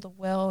good for the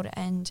world.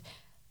 And,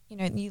 you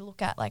know, you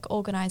look at like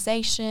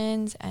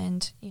organizations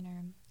and, you know,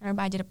 I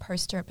remember I did a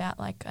poster about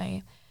like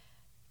a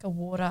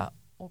water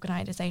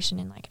organization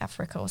in like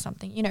Africa or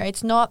something. You know,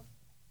 it's not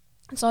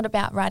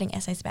about writing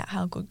essays about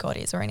how good God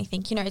is or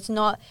anything. You know, it's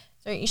not.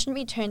 So you shouldn't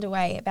be turned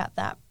away about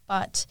that.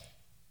 But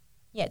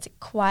yeah, it's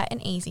quite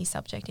an easy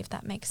subject, if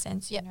that makes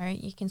sense. You know,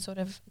 you can sort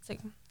of, it's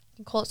like, you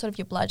can call it sort of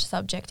your blood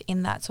subject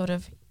in that sort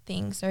of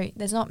thing. So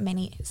there's not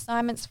many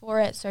assignments for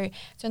it. So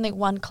it's only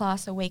 1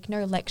 class a week,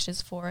 no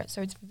lectures for it.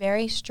 So it's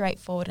very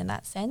straightforward in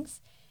that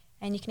sense.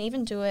 And you can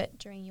even do it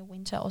during your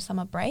winter or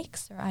summer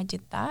breaks. So I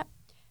did that.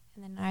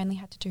 And then I only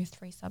had to do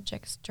 3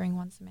 subjects during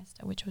one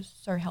semester, which was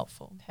so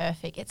helpful.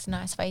 Perfect. It's a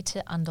nice way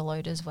to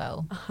underload as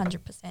well.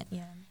 100%,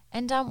 yeah.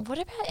 And what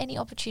about any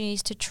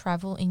opportunities to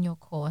travel in your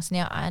course?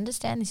 Now, I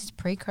understand this is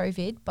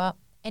pre-COVID, but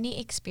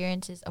any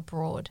experiences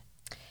abroad?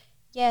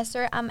 Yeah,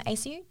 so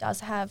ACU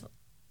does have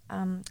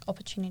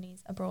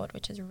opportunities abroad,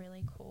 which is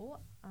really cool.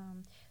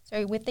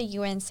 So with the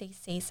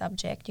UNCC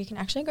subject, you can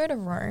actually go to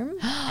Rome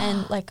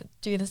and like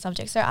do the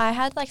subject. So I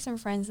had like some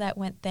friends that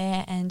went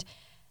there, and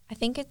I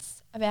think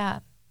it's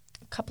about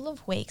a couple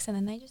of weeks, and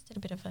then they just did a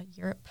bit of a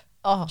Europe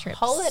trip.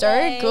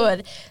 Holiday. So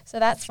good. So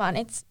that's fun.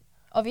 It's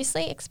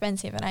obviously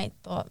expensive, and I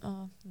thought,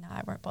 oh, no,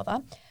 I won't bother.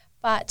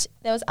 But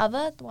there was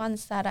other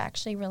ones that are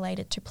actually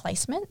related to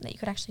placement that you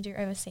could actually do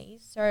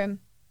overseas. So there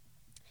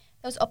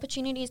was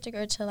opportunities to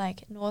go to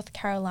like North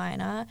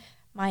Carolina,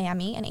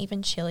 Miami, and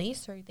even Chile.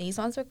 So these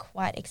ones were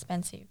quite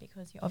expensive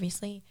because you're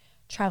obviously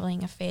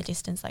traveling a fair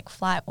distance, like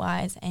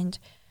flight-wise. And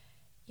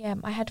yeah,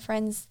 I had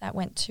friends that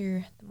went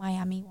to the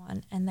Miami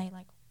one, and they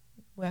like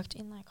worked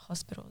in like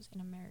hospitals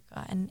in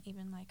America, and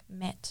even like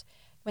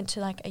went to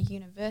like a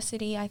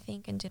university, I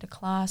think, and did a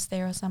class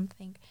there or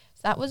something.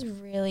 So that was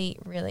really,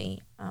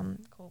 really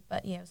cool.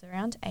 But yeah, it was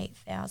around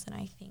 8,000,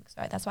 I think.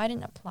 So that's why I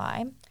didn't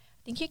apply.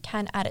 I think you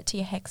can add it to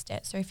your HECS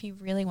debt. So if you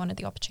really wanted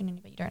the opportunity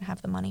but you don't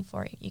have the money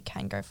for it, you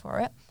can go for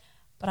it.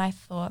 But I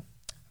thought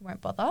I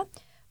won't bother.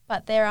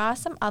 But there are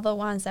some other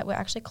ones that were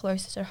actually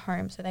closer to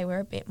home, so they were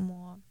a bit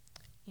more,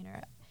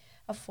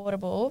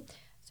 affordable.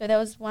 So there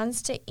was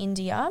ones to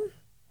India.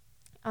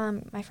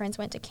 My friends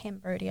went to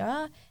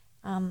Cambodia,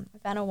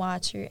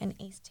 Vanuatu, and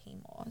East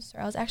Timor. So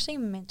I was actually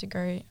meant to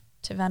go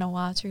to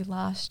Vanuatu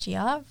last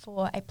year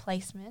for a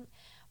placement,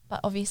 but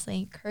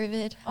obviously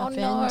COVID happened.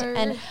 No.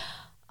 And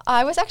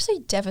I was actually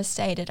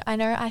devastated.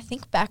 I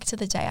think back to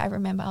the day I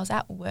remember I was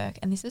at work,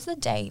 and this was the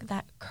day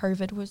that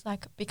COVID was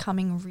like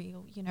becoming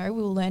real. We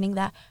were learning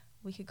that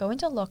we could go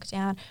into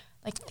lockdown,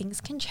 like things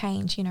can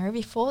change.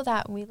 Before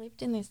that we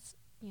lived in this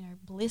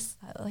bliss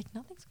that like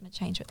nothing's going to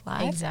change with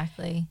life.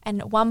 Exactly.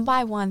 And one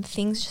by one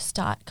things just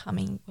start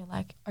coming. We're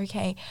like,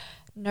 okay,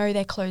 no,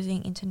 they're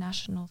closing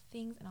international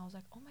things. And I was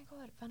like, oh my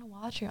God,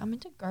 Vanuatu, I'm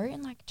meant to go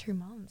in like 2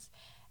 months.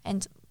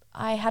 And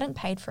I hadn't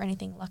paid for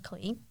anything,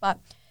 luckily. But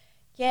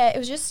yeah, it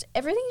was just,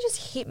 everything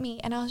just hit me.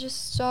 And I was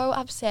just so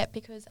upset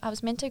because I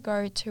was meant to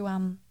go to,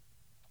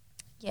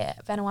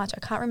 Vanuatu. I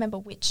can't remember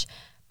which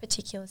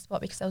particular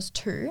spot because there was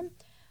 2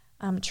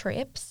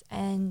 trips,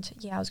 and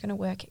I was going to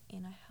work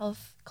in a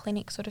health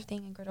clinic sort of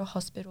thing and go to a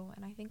hospital,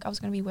 and I think I was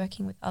going to be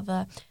working with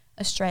other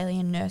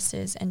Australian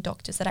nurses and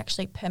doctors that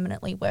actually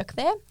permanently work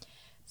there.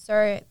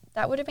 So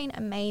that would have been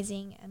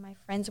amazing. And my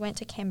friends went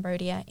to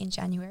Cambodia in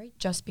January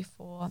just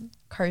before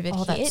COVID hit.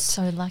 Oh, that's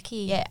so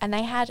lucky. Yeah, and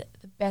they had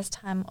the best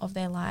time of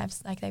their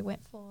lives. Like they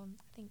went for,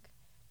 I think,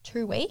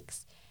 2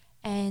 weeks,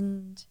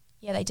 and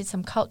they did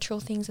some cultural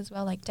things as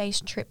well, like day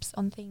trips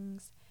on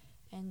things.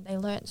 And they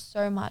learnt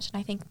so much, and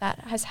I think that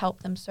has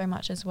helped them so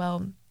much as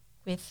well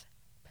with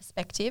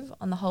perspective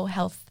on the whole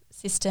health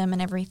system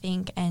and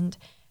everything, and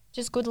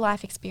just good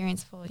life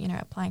experience for,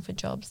 applying for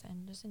jobs,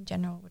 and just in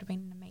general would have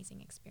been an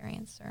amazing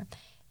experience. So,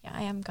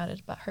 I am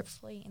gutted, but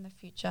hopefully in the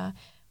future,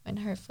 when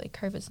hopefully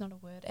COVID's not a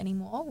word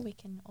anymore, we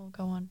can all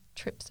go on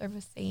trips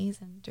overseas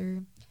and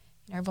do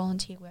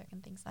volunteer work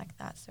and things like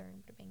that. So it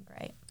would have been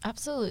great.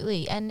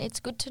 Absolutely. And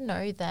it's good to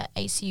know that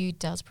ACU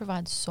does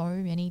provide so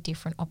many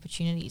different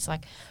opportunities.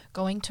 Like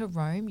going to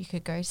Rome, you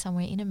could go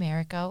somewhere in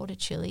America or to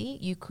Chile.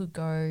 You could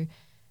go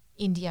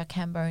India,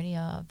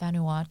 Cambodia,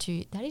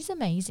 Vanuatu. That is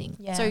amazing.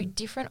 Yeah. So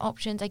different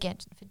options, again,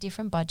 for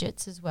different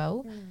budgets as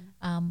well.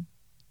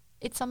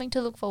 It's something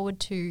to look forward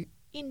to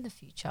in the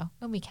future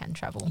when we can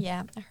travel.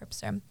 Yeah, I hope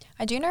so.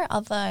 I do know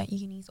other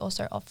unis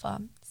also offer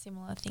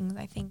similar things.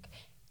 I think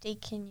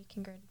Deakin, you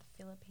can go to the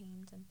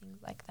Philippines and things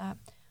like that.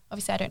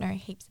 Obviously, I don't know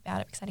heaps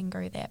about it because I didn't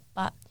go there,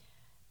 but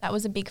that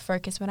was a big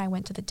focus when I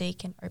went to the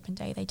Deakin Open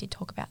Day. They did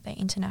talk about their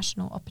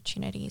international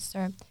opportunities.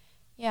 So,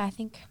 I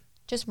think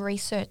just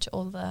research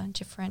all the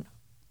different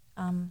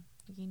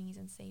unis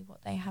and see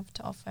what they have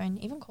to offer, and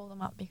even call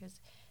them up because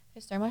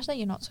there's so much that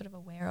you're not sort of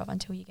aware of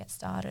until you get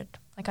started.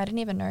 Like I didn't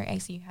even know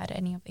ACU had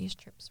any of these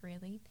trips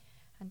really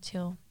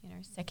until,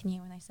 second year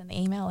when they send the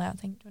email out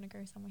saying, do you want to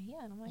go somewhere here?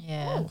 And I'm like,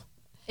 oh.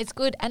 It's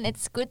good, and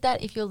it's good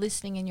that if you're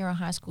listening and you're a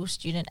high school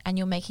student and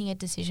you're making a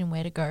decision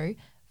where to go,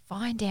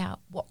 find out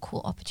what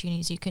cool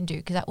opportunities you can do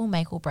because that will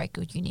make or break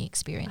your uni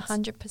experience.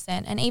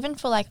 100%. And even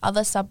for like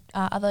other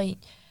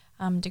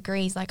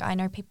degrees, like I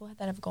know people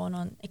that have gone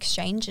on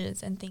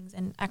exchanges and things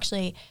and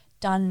actually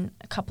done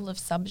a couple of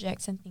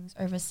subjects and things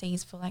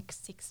overseas for like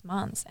 6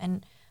 months.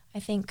 And I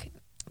think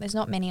there's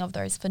not many of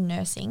those for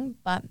nursing,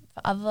 but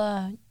for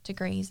other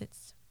degrees,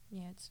 it's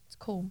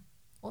cool.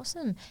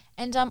 Awesome.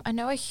 And I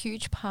know a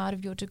huge part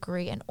of your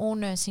degree and all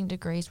nursing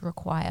degrees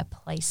require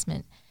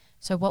placement.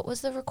 So what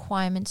was the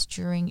requirements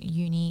during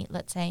uni,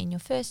 let's say in your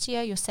first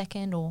year, your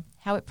second, or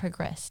how it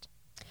progressed?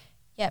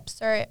 Yep.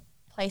 So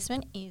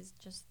placement is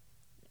just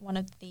one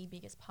of the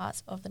biggest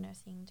parts of the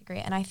nursing degree.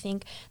 And I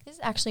think this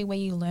is actually where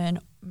you learn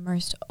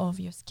most of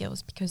your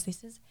skills because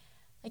this is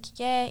like,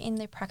 yeah, in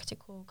the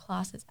practical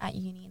classes at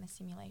uni in the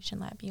simulation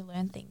lab, you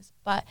learn things,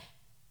 but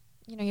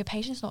you know, your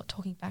patient's not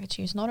talking back at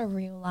you. It's not a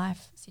real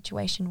life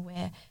situation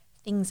where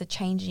things are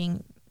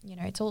changing. You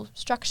know, it's all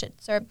structured.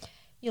 So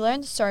you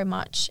learn so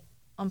much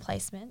on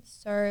placement.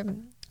 So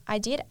I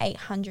did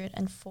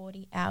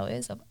 840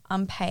 hours of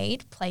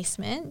unpaid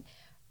placement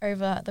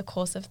over the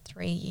course of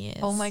 3 years.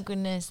 Oh my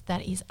goodness,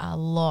 that is a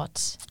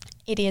lot.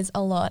 It is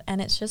a lot.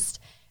 And it's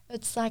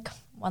like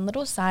one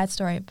little side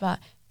story, but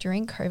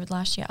during COVID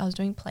last year, I was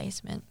doing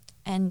placement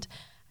and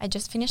I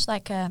just finished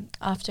like a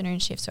afternoon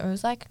shift. So it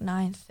was like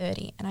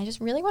 9:30 and I just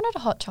really wanted a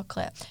hot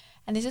chocolate.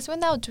 And this is when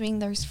they were doing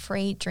those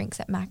free drinks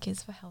at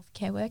Macca's for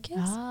healthcare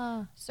workers.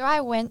 So I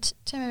went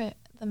to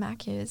the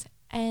Macca's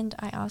and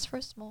I asked for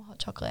a small hot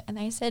chocolate and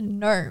they said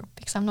no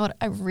because I'm not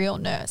a real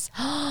nurse.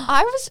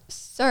 I was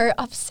so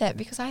upset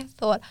because I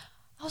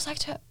was like,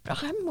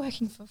 but I'm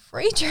working for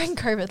free during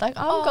COVID. Like,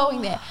 I'm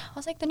going there. I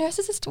was like, the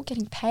nurses are still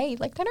getting paid.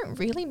 Like, they don't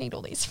really need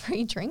all these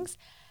free drinks.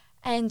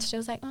 And she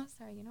was like, oh,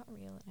 sorry, you're not a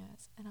real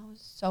nurse. And I was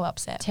so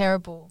upset.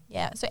 Terrible.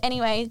 Yeah. So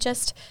anyway,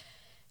 just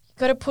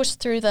got to push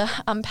through the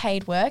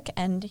unpaid work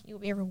and you'll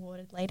be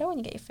rewarded later when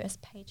you get your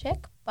first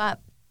paycheck. But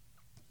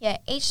yeah,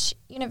 each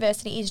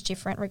university is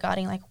different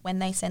regarding like when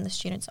they send the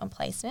students on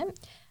placement.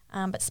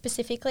 But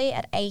specifically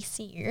at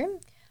ACU,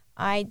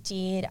 I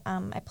did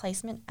a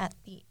placement at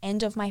the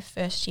end of my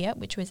first year,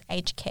 which was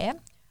aged care.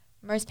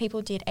 Most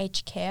people did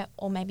aged care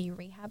or maybe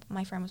rehab.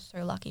 My friend was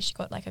so lucky. She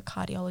got like a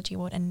cardiology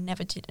ward and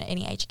never did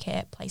any aged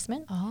care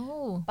placement.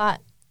 Oh.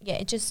 But yeah,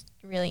 it just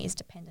really is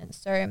dependent.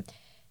 So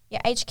yeah,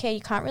 aged care,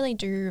 you can't really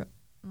do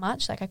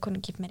much. Like I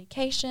couldn't give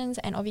medications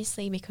and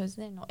obviously because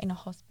they're not in a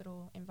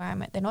hospital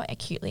environment, they're not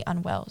acutely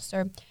unwell.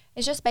 So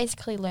it's just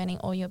basically learning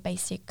all your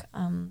basic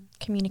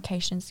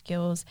communication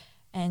skills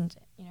and,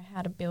 you know,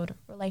 how to build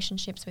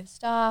relationships with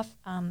staff,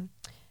 you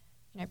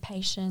know,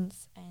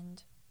 patients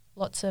and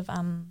lots of,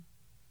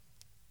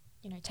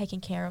 you know, taking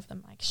care of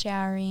them, like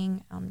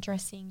showering,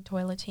 dressing,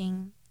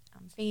 toileting,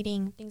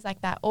 feeding, things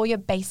like that. All your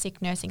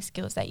basic nursing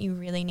skills that you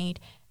really need,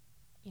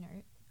 you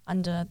know,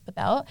 under the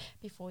belt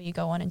before you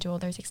go on and do all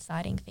those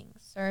exciting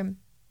things. So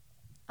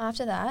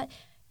after that,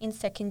 in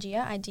second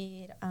year, I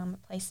did a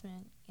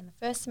placement in the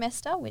first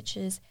semester, which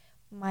is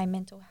my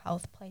mental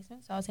health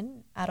placement. So I was in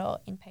an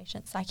adult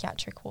inpatient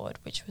psychiatric ward,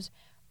 which was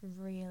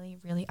really,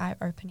 really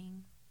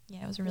eye-opening.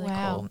 Yeah, it was really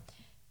cool.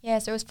 Yeah,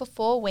 so it was for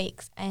 4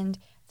 weeks and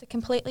it's a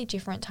completely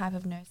different type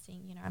of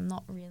nursing. You know, I'm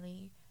not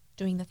really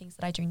doing the things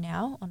that I do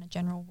now on a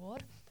general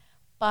ward,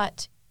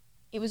 but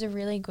it was a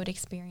really good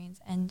experience.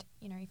 And,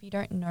 you know, if you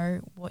don't know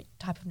what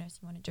type of nursing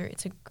you want to do,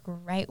 it's a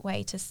great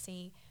way to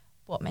see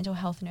what mental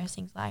health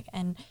nursing's like.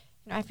 And,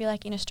 you know, I feel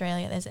like in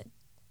Australia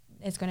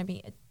there's going to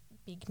be a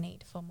big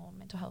need for more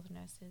mental health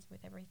nurses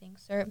with everything.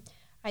 So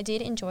I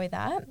did enjoy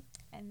that.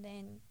 And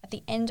then at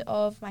the end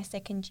of my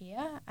second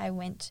year, I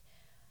went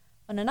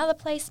on another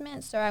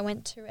placement. So I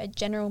went to a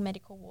general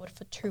medical ward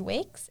for 2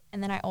 weeks.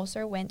 And then I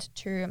also went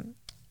to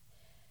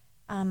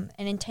an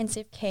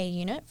intensive care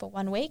unit for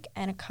 1 week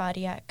and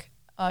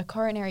a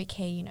coronary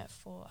care unit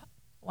for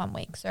 1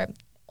 week. So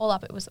all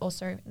up, it was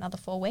also another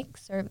 4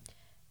 weeks. So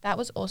that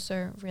was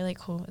also really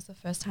cool. It was the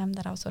first time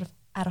that I was sort of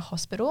at a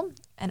hospital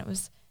and it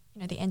was,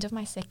 you know, the end of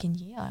my second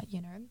year, you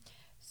know.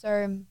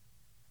 So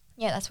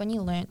yeah, that's when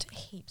you learnt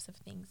heaps of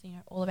things, you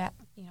know, all about,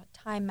 you know,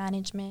 time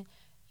management,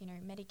 you know,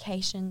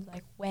 medications,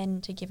 like when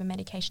to give a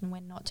medication,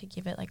 when not to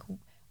give it, like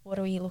what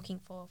are we looking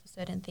for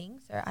certain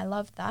things. So I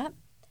loved that.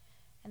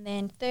 And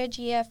then third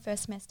year,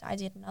 first semester, I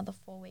did another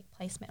 4-week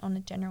placement on a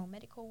general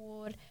medical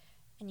ward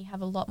and you have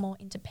a lot more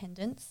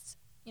independence.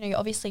 You know, you're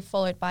obviously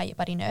followed by your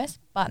buddy nurse,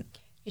 but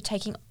you're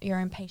taking your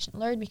own patient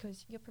load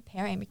because you're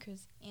preparing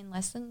because in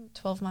less than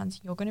 12 months,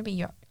 you're going to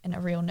be a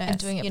real nurse. And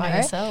doing it by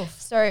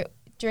yourself. So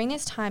during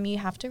this time, you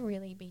have to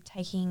really be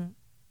taking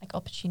like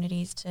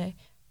opportunities to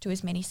do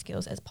as many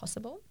skills as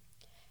possible.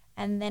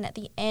 And then at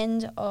the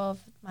end of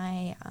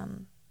my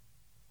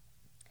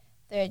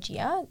third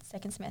year,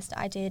 second semester,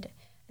 I did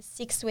a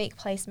 6-week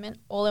placement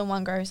all in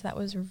one go. So that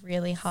was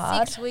really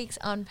hard. 6 weeks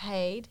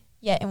unpaid?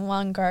 Yeah, in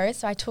one go.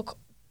 So I took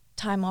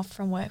time off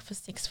from work for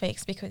 6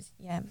 weeks because,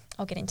 yeah,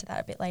 I'll get into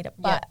that a bit later.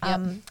 But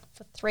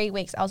for 3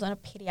 weeks, I was on a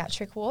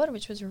pediatric ward,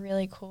 which was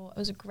really cool. It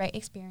was a great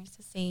experience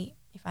to see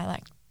if I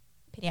liked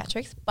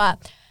pediatrics.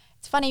 But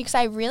it's funny because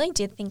I really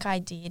did think I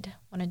did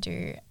want to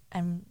do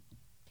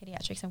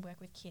pediatrics and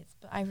work with kids,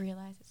 but I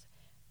realized it's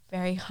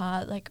very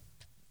hard. Like,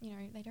 you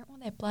know, they don't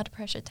want their blood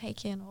pressure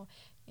taken or,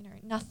 you know,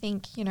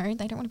 nothing, you know,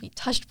 they don't want to be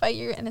touched by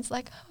you. And it's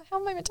like, oh, how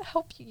am I meant to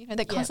help you? You know,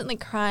 they're constantly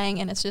crying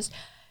and it's just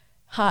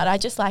hard. I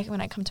just like it when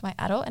I come to my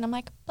adult and I'm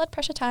like, blood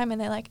pressure time. And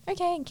they're like,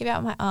 okay, and give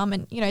out my arm.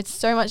 And, you know, it's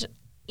so much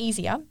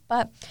easier,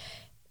 but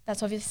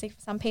that's obviously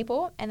for some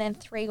people. And then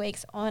 3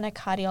 weeks on a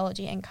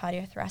cardiology and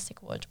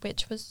cardiothoracic ward,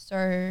 which was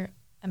so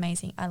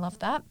amazing. I love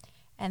that.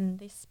 And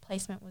this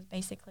placement was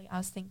basically, I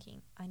was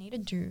thinking, I need to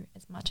do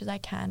as much as I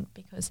can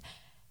because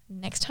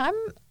next time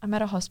I'm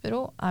at a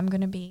hospital, I'm going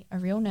to be a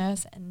real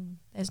nurse and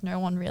there's no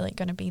one really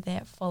going to be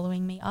there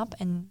following me up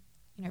and,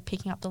 you know,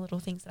 picking up the little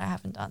things that I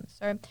haven't done.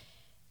 So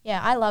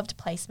yeah, I loved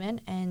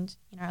placement, and,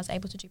 you know, I was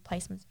able to do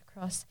placements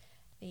across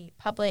the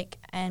public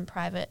and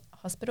private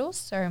hospitals.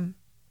 So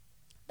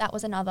that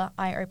was another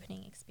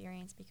eye-opening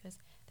experience because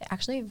they're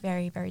actually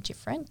very, very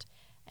different.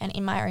 And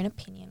in my own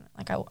opinion,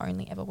 like, I will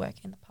only ever work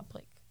in the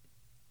public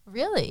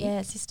Really?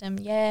 system.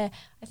 Yeah,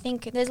 I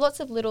think there's lots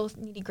of little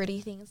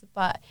nitty-gritty things,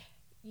 but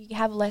you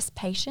have less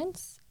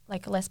patients,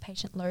 like a less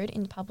patient load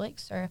in public.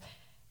 So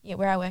yeah,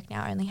 where I work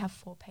now, I only have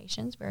 4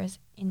 patients, whereas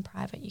in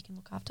private you can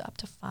look after up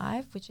to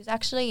 5, which is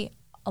actually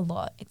a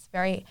lot. It's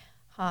very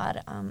hard.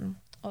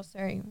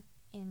 Also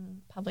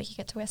in public you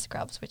get to wear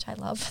scrubs, which I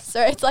love.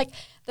 So it's like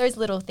those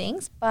little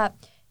things. But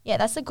yeah,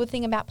 that's the good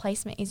thing about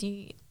placement is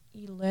you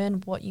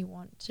learn what you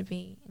want to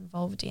be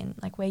involved in,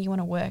 like where you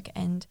want to work,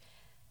 and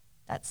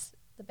that's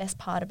the best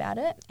part about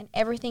it. And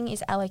everything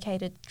is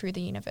allocated through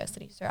the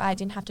university. So I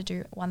didn't have to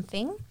do one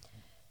thing.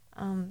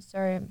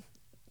 So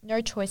no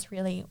choice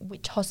really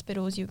which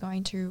hospitals you're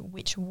going to,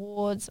 which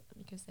wards,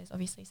 because there's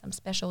obviously some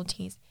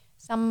specialties.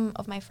 Some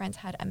of my friends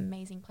had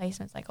amazing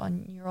placements like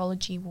on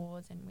neurology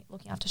wards and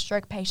looking after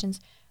stroke patients,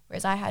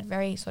 whereas I had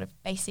very sort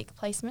of basic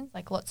placements,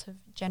 like lots of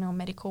general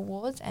medical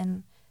wards,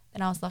 and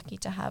then I was lucky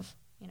to have,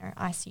 you know,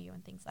 ICU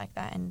and things like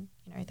that, and,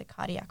 you know, the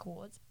cardiac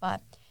wards.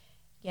 But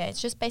yeah,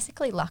 it's just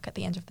basically luck at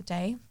the end of the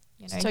day.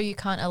 You know. So you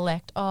can't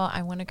elect,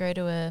 I want to go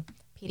to a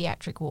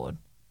pediatric ward.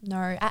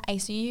 No, at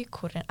ACU you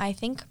couldn't. I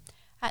think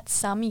at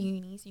some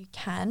unis you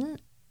can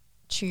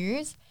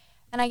choose.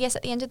 And I guess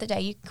at the end of the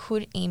day you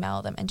could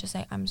email them and just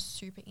say, I'm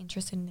super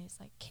interested in this.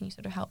 Like, can you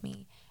sort of help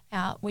me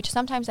out? Which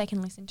sometimes they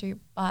can listen to,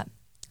 but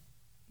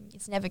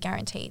it's never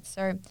guaranteed.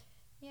 So,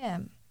 yeah.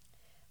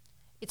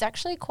 It's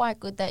actually quite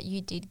good that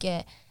you did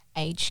get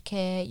aged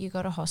care, you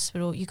got a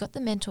hospital, you got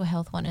the mental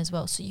health one as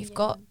well. So you've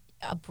got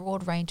a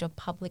broad range of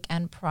public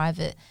and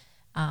private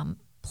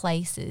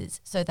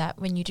places, so that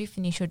when you do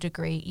finish your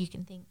degree, you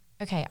can think,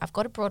 okay, I've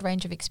got a broad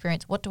range of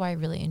experience. What do I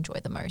really enjoy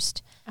the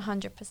most?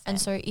 100%. And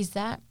so is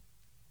that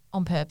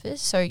on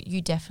purpose? So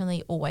you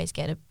definitely always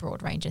get a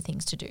broad range of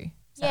things to do.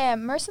 Yeah,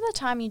 most of the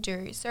time you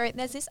do. So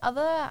there's this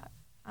other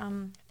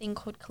thing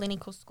called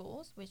clinical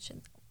schools, which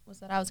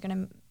was that I was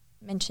going to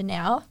mention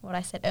now, what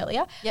I said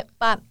earlier. Yep.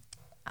 But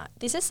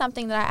this is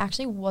something that I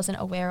actually wasn't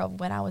aware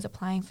of when I was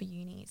applying for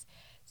unis.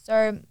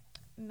 So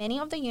many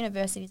of the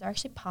universities are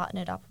actually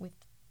partnered up with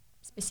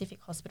specific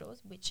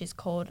hospitals, which is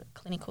called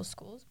clinical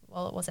schools.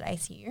 Well, it was at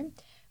ACU,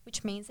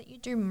 which means that you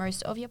do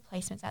most of your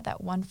placements at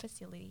that one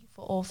facility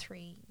for all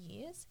 3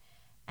 years.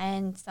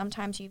 And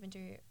sometimes you even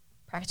do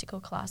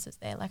practical classes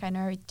there. Like I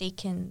know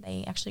Deakin,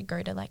 they actually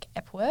go to like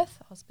Epworth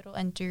Hospital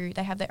and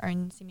they have their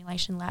own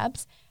simulation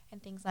labs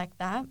and things like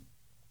that.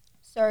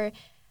 So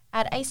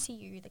at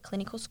ACU, the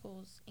clinical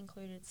schools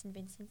included St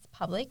Vincent's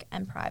public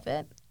and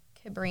private,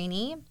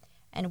 Cabrini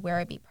and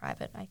Werribee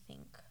private, I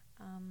think.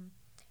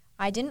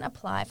 I didn't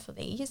apply for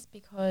these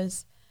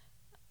because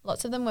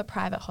lots of them were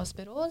private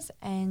hospitals,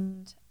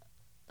 and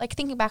like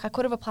thinking back, I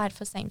could have applied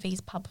for St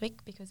V's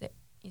public because it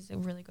is a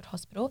really good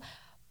hospital.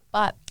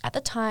 But at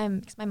the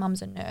time, because my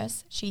mum's a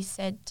nurse, she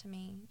said to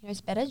me, you know,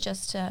 it's better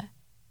just to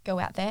go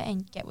out there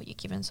and get what you're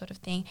given, sort of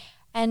thing.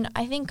 And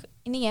I think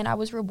in the end I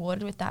was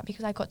rewarded with that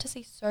because I got to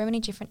see so many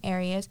different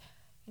areas,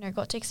 you know,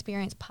 got to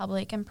experience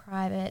public and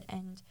private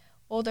and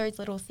all those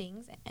little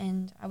things,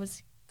 and I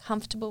was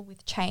comfortable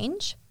with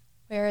change.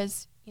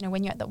 Whereas, you know,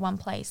 when you're at that one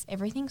place,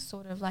 everything's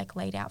sort of like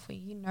laid out for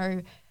you. You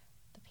know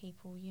the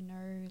people, you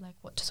know like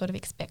what to sort of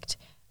expect.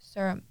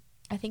 So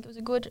I think it was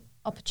a good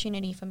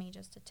opportunity for me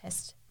just to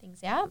test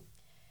things out.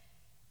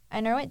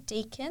 I know at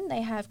Deakin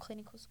they have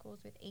clinical schools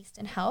with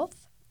Eastern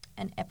Health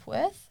and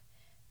Epworth.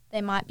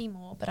 There might be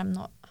more, but I'm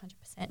not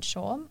 100%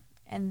 sure.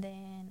 And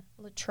then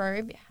La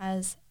Trobe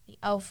has the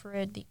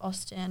Alfred, the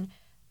Austin,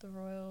 the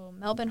Royal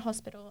Melbourne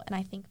Hospital, and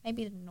I think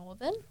maybe the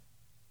Northern.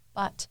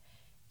 But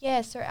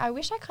yeah, so I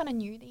wish I kind of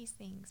knew these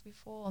things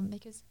before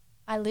because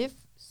I live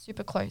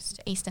super close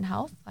to Eastern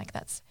Health. Like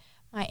that's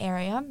my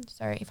area.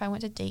 So if I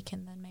went to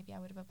Deakin, then maybe I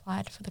would have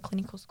applied for the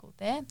clinical school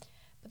there.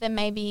 But then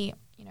maybe,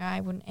 you know, I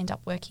wouldn't end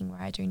up working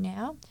where I do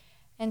now.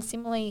 And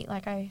similarly,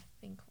 like I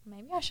think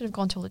maybe I should have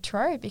gone to La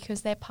Trobe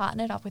because they're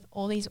partnered up with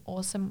all these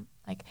awesome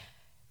like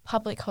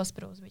public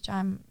hospitals, which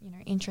I'm, you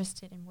know,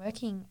 interested in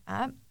working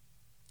at.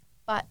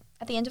 But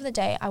at the end of the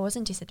day, I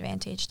wasn't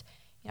disadvantaged.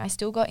 You know, I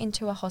still got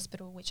into a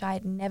hospital which I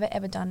had never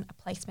ever done a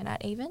placement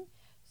at even.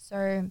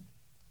 So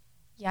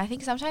yeah, I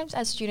think sometimes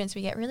as students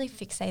we get really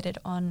fixated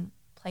on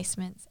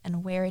placements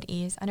and where it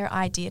is. I know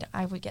I did.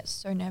 I would get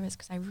so nervous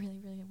because I really,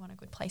 really want a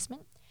good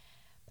placement.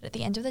 But at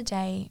the end of the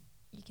day,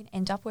 you can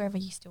end up wherever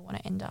you still want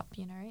to end up,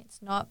 you know.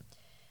 It's not,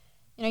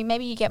 you know,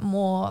 maybe you get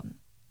more,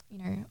 you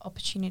know,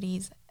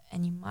 opportunities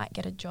and you might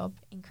get a job,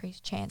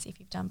 increased chance if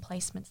you've done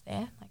placements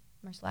there, like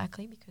most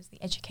likely because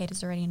the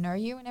educators already know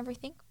you and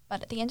everything.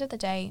 But at the end of the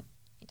day,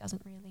 it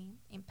doesn't really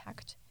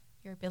impact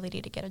your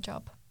ability to get a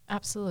job.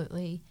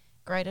 Absolutely.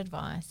 Great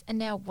advice. And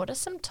now what are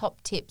some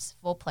top tips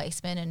for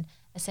placement and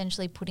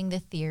essentially putting the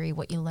theory,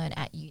 what you learn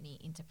at uni,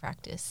 into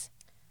practice?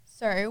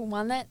 So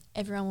one that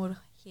everyone would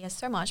hear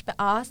so much, but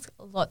ask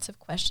lots of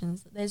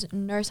questions. There's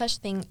no such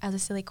thing as a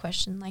silly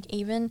question. Like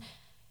even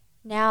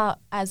now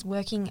as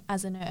working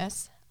as a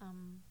nurse,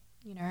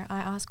 I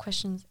ask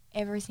questions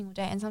every single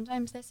day, and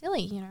sometimes they're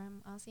silly.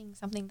 I'm asking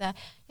something that,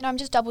 I'm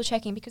just double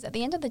checking, because at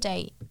the end of the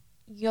day,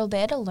 you're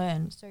there to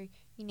learn. So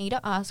you need to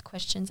ask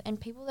questions,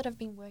 and people that have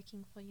been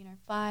working for,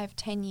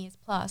 5-10 years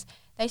plus,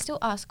 they still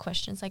ask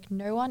questions. Like,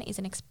 no one is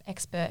an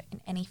expert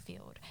in any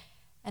field.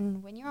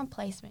 And when you're on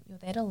placement, you're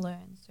there to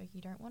learn. So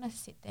you don't want to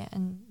sit there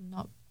and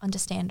not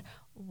understand,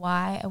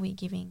 why are we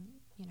giving,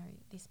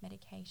 this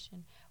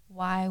medication?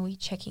 Why are we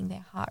checking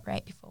their heart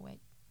rate before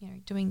we're,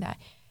 doing that?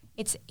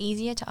 It's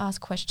easier to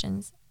ask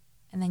questions,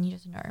 and then you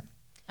just know.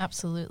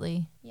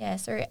 Absolutely. Yeah,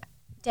 so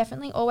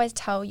definitely always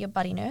tell your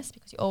buddy nurse,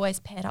 because you're always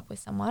paired up with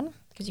someone,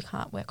 because you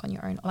can't work on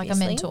your own, obviously. Like a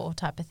mentor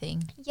type of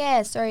thing.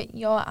 Yeah, so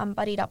you're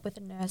buddied up with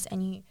a nurse,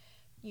 and you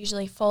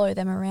usually follow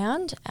them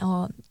around,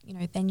 or,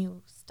 then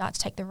you'll start to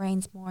take the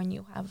reins more, and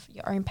you'll have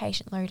your own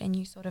patient load, and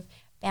you sort of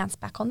bounce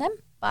back on them.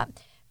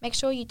 But make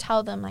sure you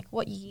tell them, like,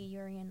 what year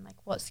you're in, like,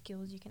 what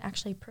skills you can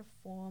actually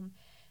perform,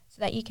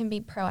 so that you can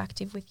be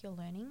proactive with your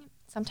learning.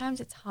 Sometimes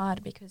it's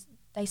hard because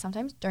they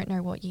sometimes don't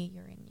know what year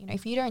you're in.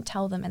 If you don't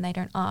tell them and they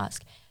don't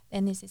ask,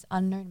 then there's this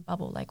unknown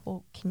bubble. Like,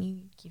 well, can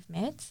you give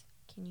meds?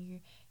 Can you,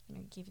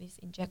 give this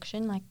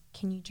injection? Like,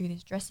 can you do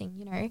this dressing?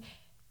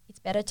 It's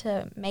better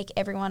to make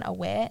everyone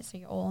aware, so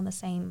you're all on the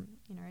same,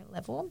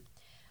 level.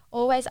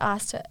 Always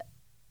ask to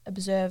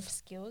observe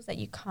skills that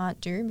you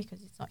can't do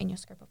because it's not in your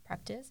scope of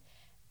practice.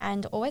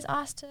 And always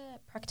ask to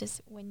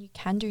practice when you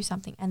can do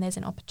something and there's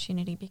an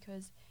opportunity,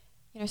 because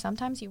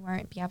sometimes you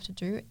won't be able to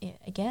do it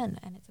again,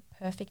 and it's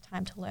a perfect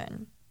time to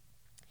learn.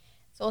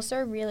 It's also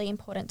really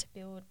important to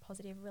build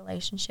positive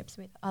relationships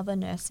with other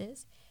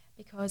nurses,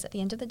 because at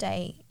the end of the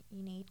day,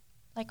 you need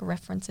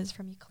references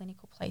from your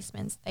clinical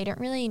placements. They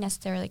don't really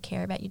necessarily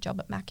care about your job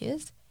at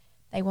Macca's.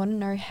 They want to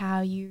know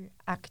how you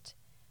act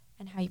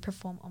and how you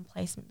perform on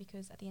placement,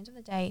 because at the end of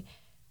the day,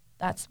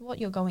 that's what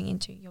you're going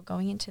into. You're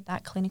going into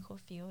that clinical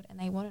field, and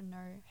they want to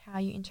know how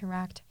you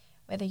interact,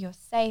 whether you're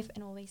safe,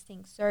 and all these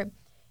things. So,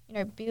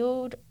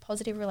 build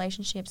positive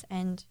relationships,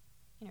 and,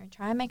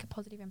 try and make a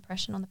positive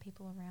impression on the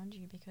people around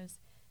you, because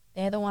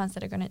they're the ones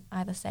that are going to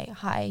either say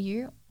hire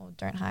you or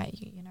don't hire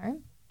you,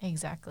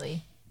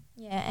 Exactly.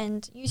 Yeah,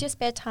 and use your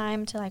spare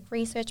time to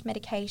research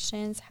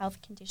medications,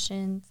 health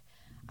conditions.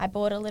 I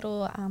bought a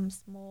little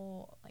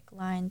small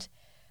lined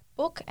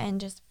book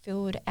and just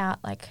filled out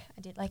I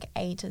did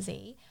A to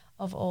Z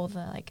of all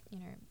the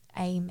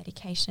A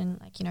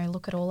medication,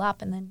 look it all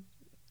up, and then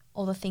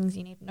all the things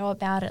you need to know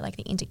about it, like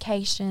the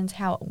indications,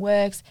 how it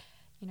works,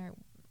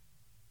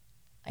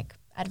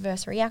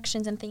 adverse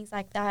reactions and things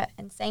like that.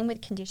 And same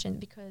with conditions,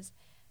 because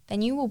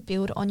then you will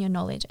build on your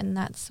knowledge, and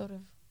that's sort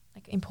of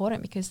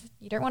important, because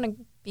you don't want to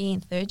be in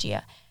third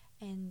year.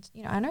 And,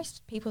 I know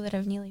people that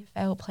have nearly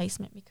failed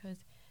placement because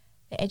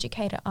the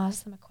educator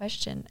asked them a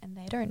question and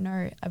they don't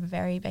know a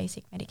very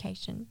basic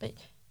medication. But,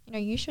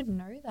 you should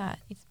know that.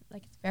 It's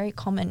very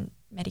common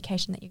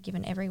medication that you're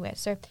given everywhere.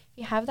 So if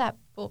you have that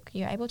book,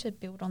 you're able to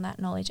build on that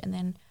knowledge. And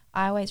then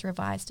I always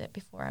revised it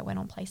before I went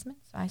on placement.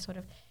 So I sort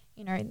of,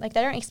 they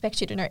don't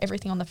expect you to know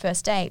everything on the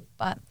first day,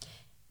 but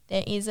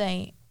there is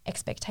a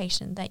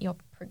expectation that you're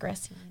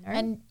progressing,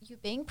 And you're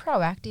being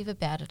proactive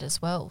about it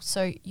as well.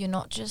 So you're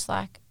not just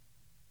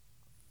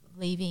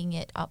leaving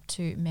it up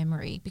to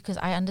memory, because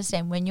I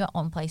understand when you're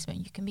on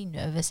placement, you can be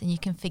nervous and you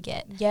can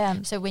forget. Yeah.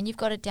 So when you've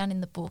got it down in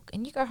the book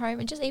and you go home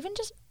and just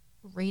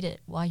read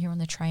it while you're on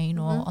the train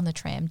or on the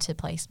tram to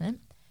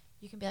placement,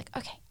 you can be like,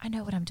 okay, I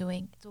know what I'm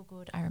doing. It's all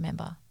good. I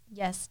remember.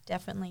 Yes,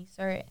 definitely.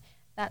 So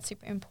that's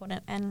super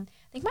important. And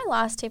I think my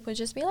last tip would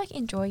just be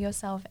enjoy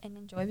yourself and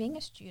enjoy being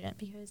a student,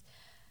 because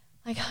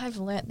I've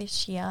learnt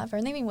this year, I've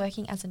only been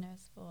working as a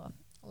nurse for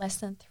less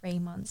than 3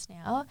 months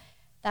now,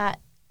 that,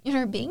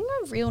 being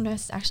a real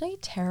nurse is actually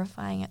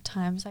terrifying at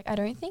times. I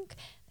don't think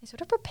they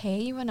sort of prepare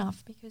you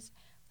enough, because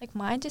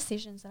my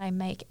decisions that I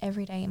make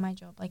every day in my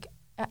job,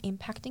 are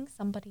impacting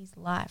somebody's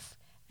life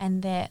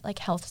and their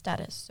health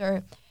status.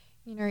 So,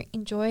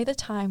 enjoy the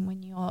time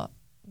when you're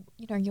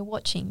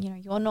watching,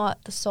 you're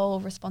not the sole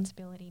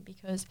responsibility,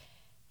 because,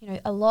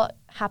 a lot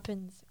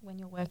happens when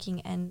you're working,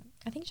 and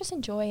I think just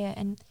enjoy it.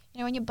 And,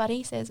 when your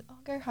buddy says, oh,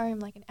 go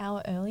home an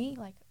hour early,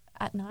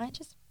 at night,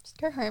 just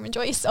go home,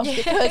 enjoy yourself,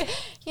 because,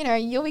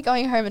 you'll be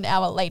going home an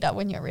hour later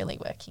when you're really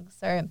working.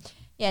 So,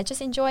 yeah,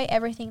 just enjoy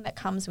everything that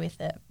comes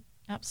with it.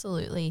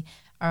 Absolutely.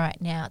 All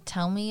right, now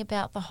tell me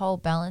about the whole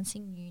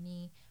balancing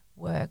uni,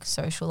 work,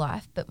 social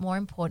life, but more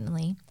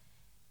importantly,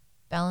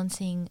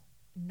 balancing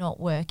not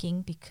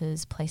working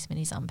because placement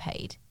is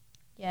unpaid.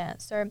 Yeah,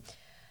 so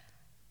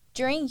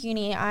during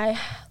uni, I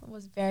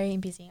was very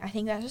busy. I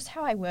think that's just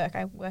how I work.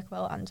 I work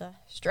well under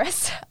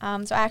stress.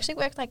 So I actually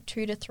worked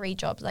 2 to 3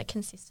 jobs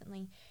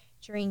consistently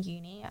during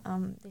uni. I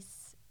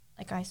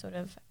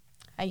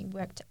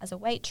worked as a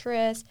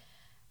waitress.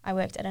 I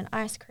worked at an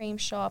ice cream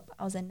shop.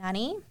 I was a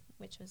nanny,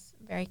 which was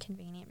very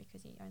convenient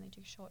because you only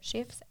do short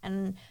shifts.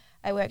 And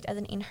I worked as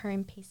an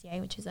in-home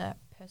PCA, which is a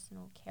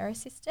personal care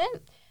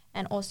assistant,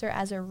 and also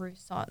as a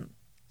rousson.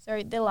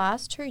 So the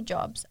last 2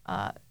 jobs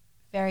are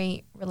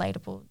very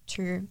relatable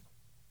to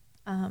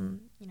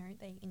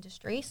the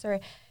industry. So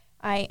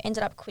I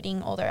ended up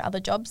quitting all their other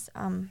jobs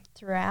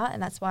throughout,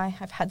 and that's why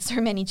I've had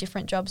so many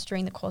different jobs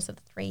during the course of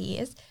the 3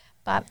 years.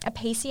 But a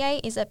PCA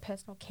is a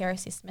personal care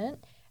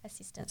assistant,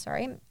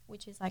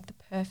 which is like the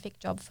perfect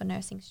job for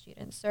nursing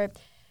students. So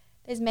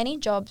there's many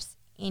jobs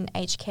in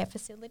aged care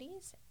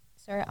facilities.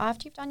 So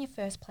after you've done your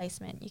first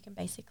placement, you can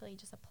basically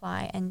just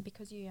apply, and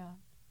because you are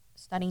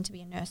studying to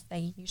be a nurse,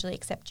 they usually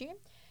accept you,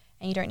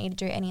 and you don't need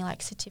to do any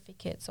like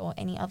certificates or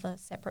any other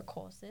separate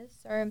courses.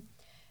 So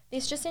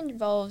this just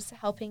involves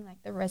helping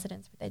like the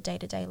residents with their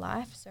day-to-day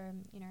life. So,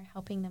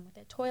 helping them with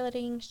their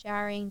toileting,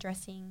 showering,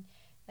 dressing,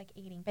 like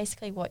eating,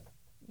 basically what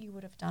you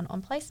would have done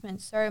on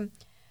placement. So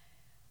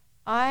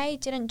I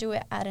didn't do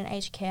it at an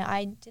aged care.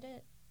 I did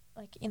it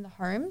like in the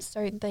homes.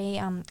 So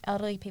the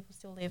elderly people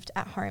still lived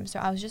at home. So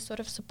I was just sort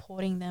of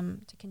supporting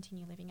them to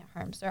continue living at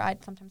home. So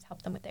I'd sometimes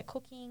help them with their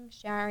cooking,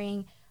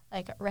 showering,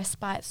 like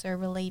respite, so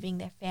relieving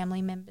their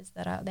family members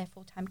that are their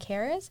full-time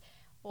carers,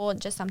 or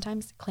just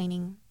sometimes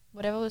cleaning,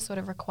 whatever was sort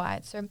of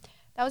required. So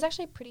that was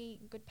actually pretty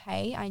good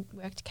pay. I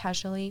worked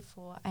casually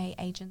for a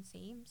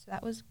agency, so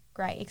that was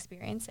great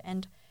experience.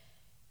 And,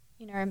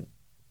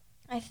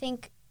 I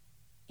think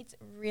it's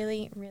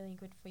really, really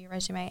good for your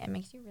resume and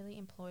makes you really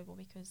employable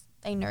because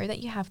they know that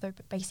you have the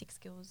basic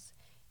skills,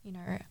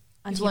 under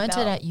You've your learnt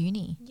belt. it at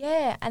uni.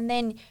 Yeah, and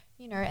then,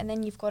 and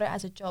then you've got it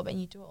as a job and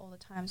you do it all the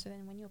time. So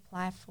then when you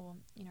apply for,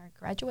 a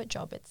graduate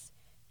job, it's,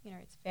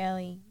 it's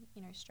fairly,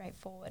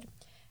 straightforward.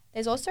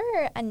 There's also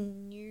a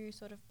new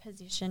sort of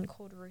position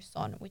called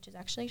RUSON, which is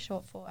actually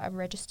short for a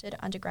registered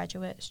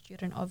undergraduate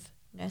student of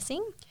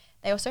nursing.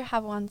 They also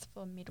have ones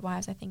for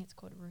midwives. I think it's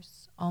called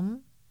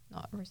RUSOM,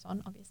 not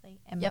RUSON, obviously,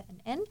 M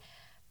and N.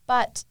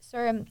 But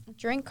so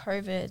during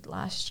COVID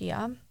last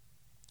year,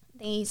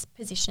 these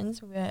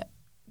positions were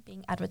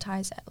being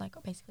advertised at like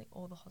basically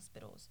all the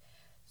hospitals.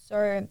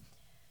 So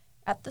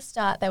at the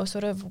start, they were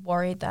sort of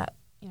worried that,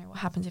 what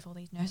happens if all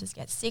these nurses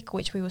get sick,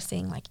 which we were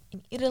seeing like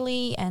in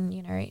Italy and,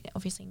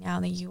 obviously now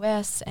in the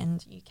US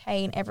and UK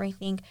and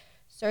everything.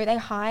 So they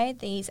hired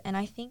these, and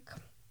I think,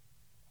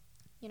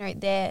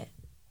 they're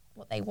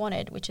what they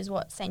wanted, which is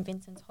what St.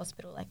 Vincent's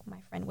Hospital, like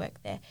my friend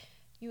worked there,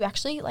 you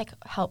actually like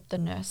help the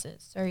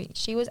nurses. So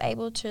she was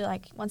able to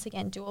like, once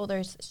again, do all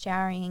those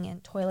showering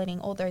and toileting,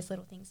 all those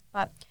little things.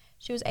 But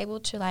she was able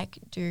to like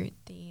do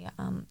the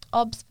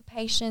OBS for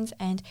patients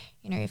and,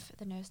 if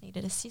the nurse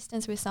needed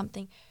assistance with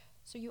something.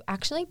 So you're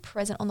actually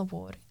present on the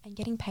ward and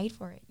getting paid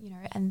for it,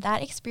 and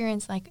that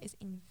experience like is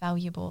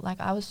invaluable.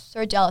 Like I was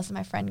so jealous that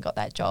my friend got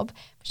that job.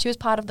 But she was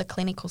part of the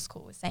clinical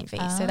school with St. V.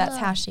 So that's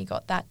how she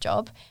got that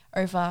job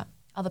over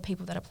other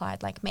people that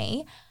applied like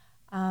me.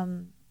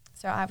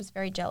 So I was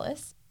very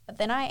jealous. But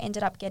then I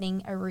ended up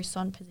getting a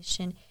RUSON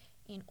position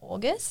in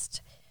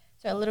August.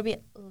 So a little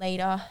bit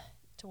later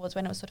towards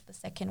when it was sort of the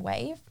second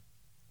wave.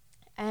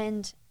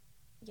 And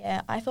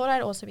yeah, I thought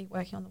I'd also be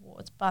working on the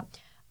wards, but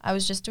I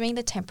was just doing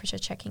the temperature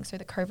checking, so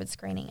the COVID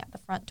screening at the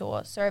front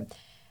door. So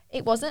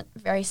it wasn't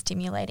very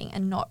stimulating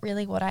and not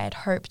really what I had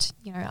hoped,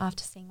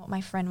 after seeing what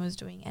my friend was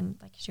doing, and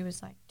like she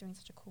was like doing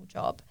such a cool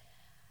job.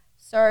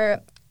 So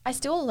I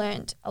still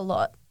learned a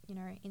lot,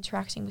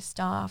 interacting with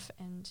staff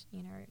and,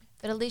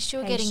 But at least you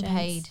were patients. getting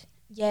paid.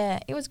 Yeah,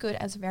 it was good.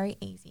 It was very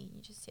easy.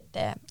 You just sit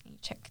there, you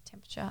check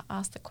temperature,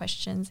 ask the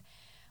questions.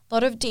 A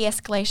lot of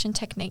de-escalation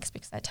techniques,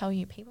 because I tell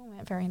you, people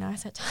weren't very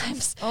nice at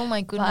times. Oh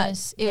my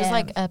goodness. It was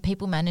like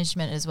people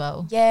management as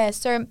well. Yeah,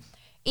 so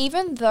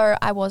even though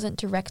I wasn't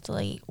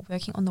directly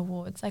working on the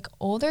wards, like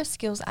all those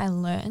skills I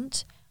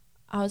learned,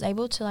 I was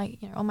able to like,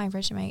 on my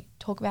resume,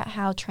 talk about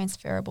how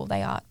transferable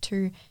they are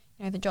to,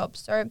 the job.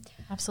 So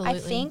absolutely,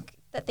 I think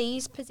that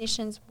these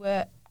positions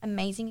were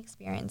amazing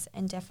experience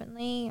and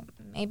definitely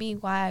maybe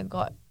why I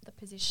got the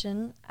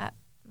position at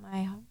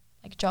my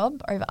like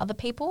job over other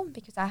people,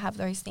 because I have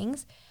those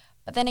things.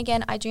 But then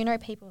again, I do know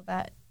people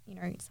that,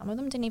 some of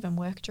them didn't even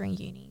work during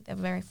uni. They're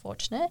very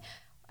fortunate,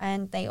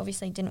 and they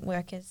obviously didn't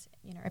work as,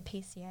 a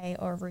PCA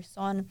or a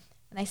RUSON, and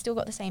they still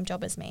got the same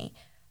job as me.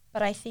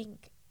 But I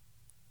think,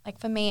 like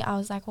for me, I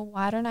was like, well,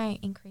 why don't I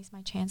increase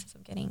my chances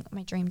of getting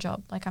my dream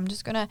job? Like I'm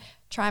just going to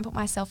try and put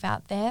myself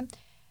out there.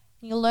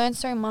 You learn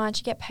so much,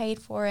 you get paid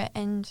for it,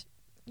 and,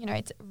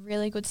 it's a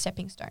really good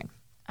stepping stone.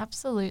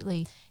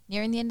 Absolutely.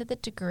 Nearing the end of the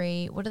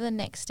degree, what are the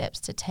next steps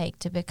to take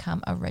to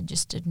become a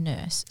registered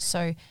nurse?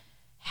 So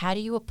how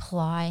do you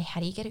apply? How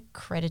do you get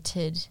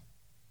accredited?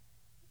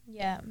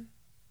 Yeah.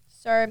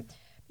 So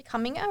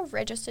becoming a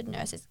registered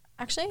nurse is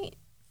actually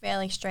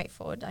fairly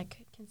straightforward,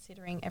 like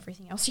considering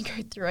everything else you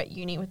go through at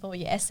uni with all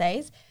your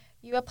essays.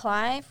 You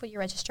apply for your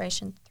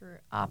registration through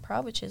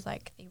APRA, which is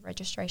like the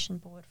registration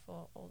board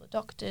for all the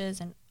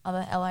doctors and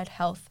other allied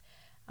health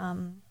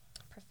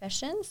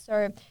professions.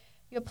 So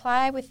you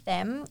apply with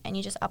them and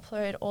you just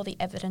upload all the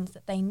evidence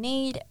that they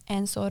need,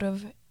 and sort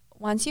of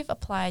once you've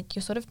applied,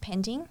 you're sort of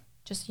pending,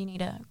 just you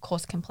need a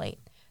course complete.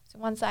 So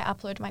once I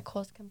upload my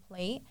course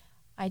complete,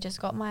 I just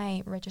got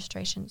my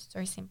registration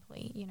so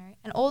simply,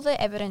 and all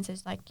the evidence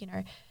is like,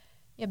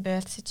 your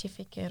birth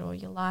certificate or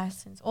your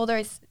license, all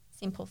those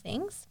simple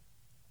things.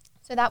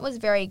 So that was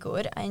very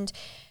good. And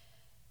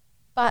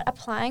But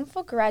applying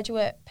for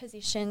graduate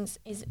positions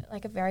is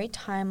like a very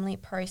timely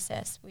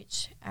process,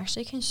 which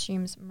actually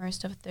consumes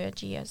most of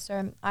third year.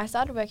 So I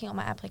started working on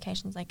my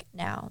applications like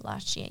now,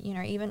 last year, you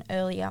know, even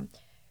earlier,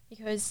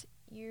 because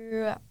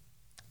you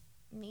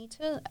need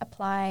to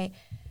apply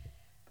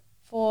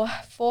for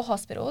 4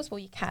 hospitals. Well,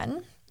 you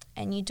can,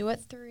 and you do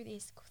it through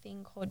this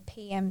thing called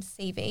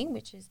PMCV,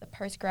 which is the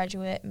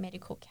Postgraduate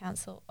Medical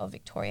Council of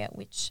Victoria,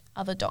 which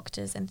other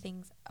doctors and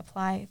things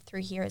apply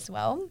through here as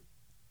well.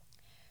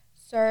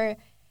 So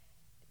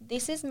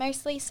this is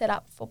mostly set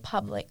up for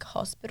public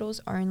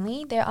hospitals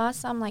only. There are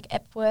some like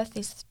Epworth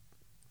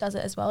does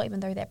it as well, even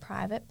though they're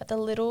private, but the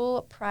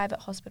little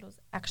private hospitals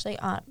actually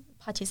aren't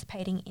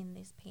participating in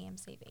this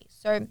PMCV.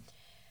 So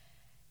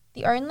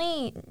the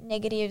only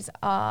negatives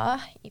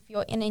are if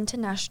you're an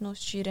international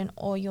student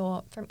or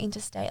you're from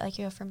interstate, like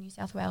you're from New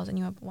South Wales and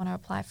you want to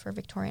apply for a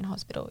Victorian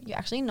hospital, you're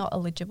actually not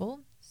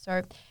eligible.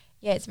 So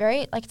yeah, it's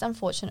it's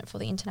unfortunate for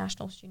the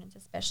international students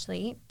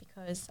especially,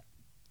 because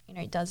you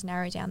know, it does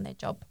narrow down their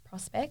job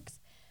prospects.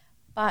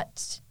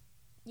 But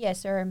yeah,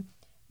 so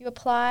you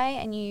apply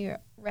and you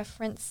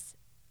reference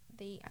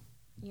the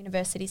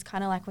universities,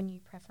 kind of like when you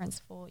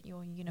preference for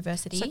your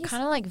universities. So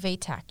kind of like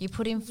VTAC. You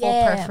put in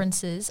 4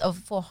 preferences of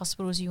 4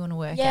 hospitals you want to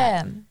work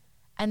at.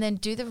 And then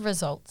do the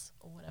results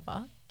or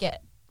whatever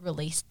get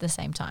released the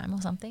same time or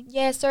something?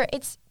 Yeah, so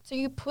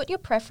you put your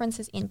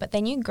preferences in, but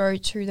then you go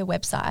to the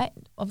website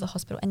of the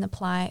hospital and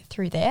apply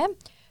through there.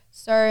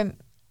 So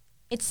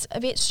it's a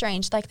bit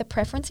strange. Like the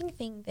preferencing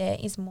thing there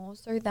is more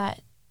so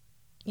that,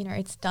 you know,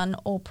 it's done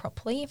all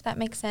properly, if that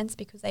makes sense,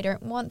 because they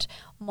don't want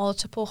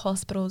multiple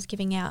hospitals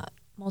giving out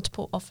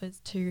multiple offers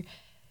to,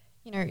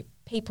 you know,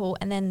 people,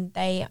 and then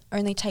they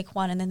only take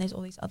one and then there's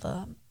all these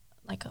other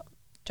like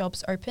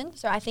jobs open.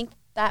 So I think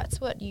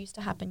that's what used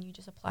to happen. You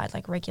just applied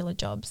like regular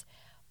jobs,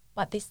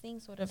 but this thing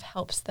sort of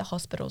helps the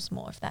hospitals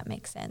more, if that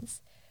makes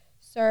sense.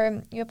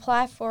 So you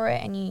apply for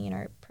it and you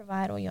know,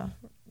 provide all your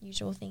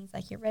usual things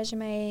like your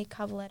resume,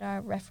 cover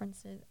letter,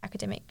 references,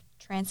 academic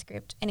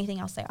transcript, anything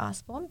else they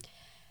ask for.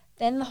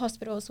 Then the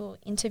hospitals will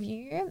interview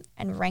you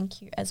and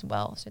rank you as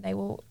well. So they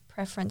will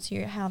preference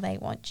you how they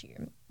want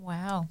you.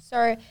 Wow.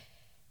 So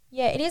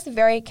yeah, it is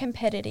very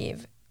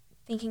competitive.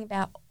 Thinking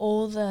about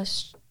all the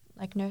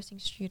like nursing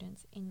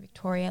students in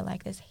Victoria,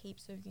 like there's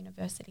heaps of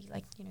universities,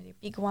 like, you know, the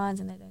big ones,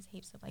 and then there's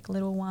heaps of like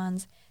little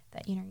ones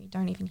that, you know, you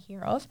don't even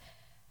hear of.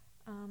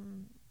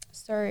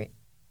 So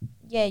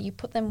yeah, you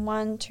put them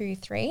 1, 2,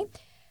 3,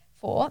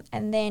 4,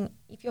 and then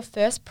if your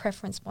first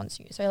preference wants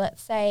you, so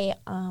let's say,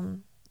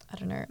 I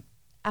don't know,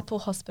 Apple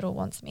Hospital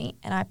wants me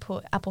and I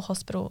put Apple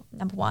Hospital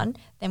number 1,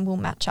 then we'll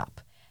match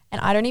up.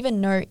 And I don't even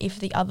know if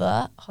the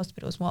other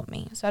hospitals want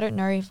me. So I don't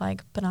know if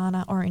like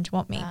Banana, Orange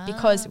want me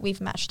because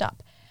we've matched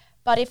up.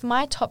 But if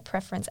my top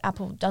preference,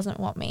 Apple, doesn't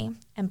want me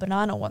and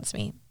Banana wants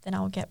me, then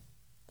I'll get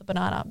the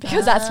Banana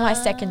because that's my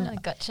second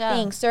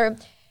thing. So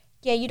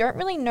yeah, you don't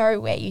really know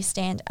where you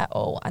stand at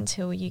all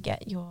until you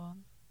get your,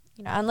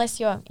 you know, unless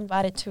you're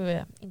invited to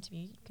an interview,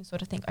 you can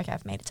sort of think, okay,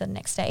 I've made it to the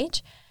next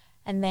stage.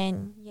 And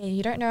then, yeah,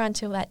 you don't know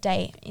until that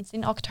day. It's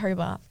in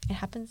October. It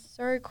happens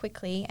so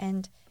quickly,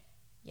 and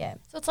yeah.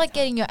 So it's like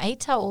getting your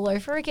ATAR all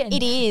over again.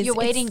 It is. You're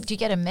waiting. Do you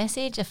get a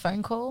message, a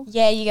phone call?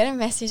 Yeah, you get a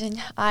message,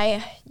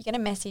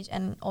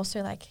 and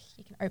also like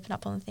you can open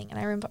up on the thing. And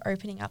I remember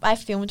opening up. I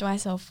filmed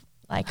myself,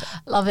 like,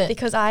 love it,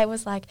 because I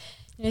was like,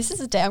 you know, this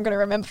is a day I'm going to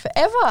remember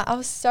forever. I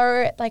was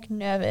so like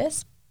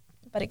nervous,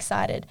 but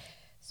excited.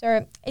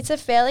 So it's a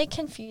fairly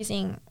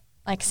confusing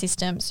like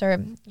system. So,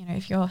 you know,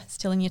 if you're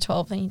still in year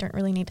 12, then you don't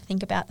really need to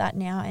think about that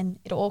now, and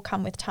it'll all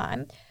come with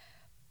time.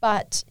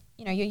 But,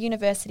 you know, your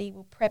university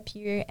will prep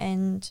you,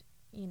 and,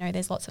 you know,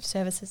 there's lots of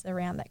services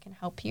around that can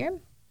help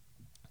you.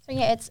 So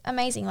yeah, it's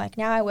amazing. Like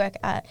now I work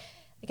at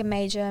like a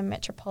major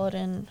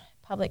metropolitan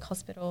public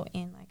hospital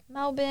in like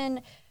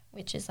Melbourne,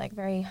 which is like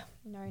very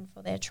known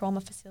for their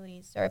trauma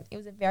facilities. So it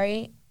was a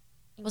very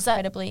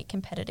incredibly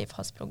competitive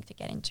hospital to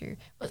get into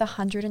with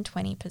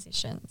 120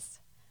 positions.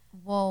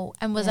 Whoa.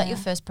 And was that your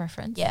first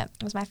preference? Yeah,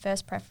 it was my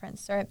first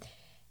preference. So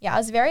yeah, I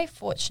was very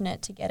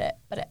fortunate to get it.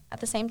 But at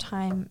the same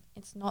time,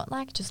 it's not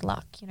like just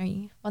luck. You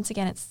know, once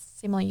again, it's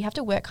similar. You have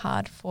to work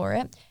hard for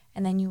it,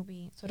 and then you'll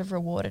be sort of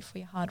rewarded for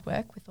your hard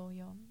work with all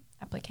your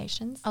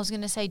applications. I was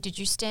going to say, did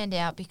you stand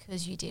out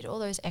because you did all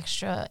those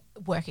extra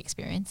work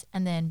experience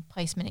and then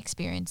placement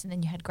experience, and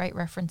then you had great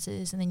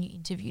references, and then you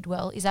interviewed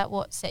well? Is that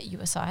what set you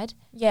aside?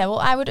 Yeah, well,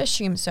 I would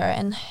assume so.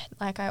 And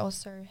like I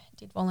also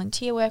did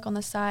volunteer work on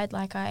the side.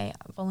 Like I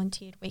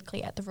volunteered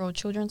weekly at the Royal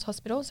Children's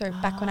Hospital. So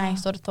back when I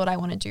sort of thought I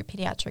wanted to do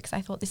pediatrics,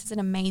 I thought this is an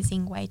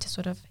amazing way to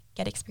sort of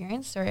get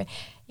experience. So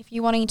if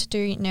you're wanting to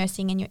do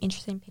nursing and you're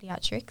interested in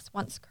pediatrics,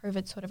 once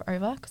COVID's sort of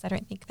over, because I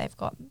don't think they've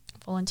got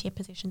volunteer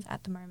positions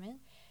at the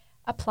moment,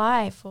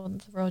 apply for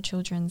the Royal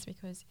Children's,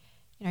 because,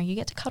 you know, you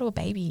get to cuddle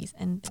babies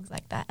and things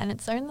like that. And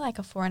it's only like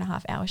a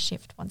 4.5 hour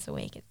shift once a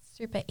week. It's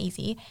super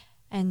easy,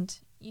 and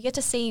you get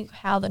to see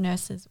how the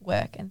nurses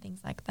work and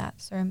things like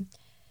that. So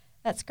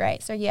that's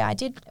great. So yeah, I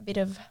did a bit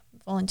of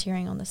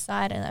volunteering on the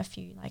side and a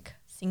few like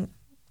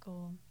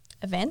single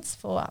events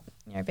for,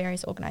 you know,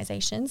 various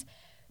organizations.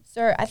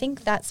 So I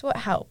think that's what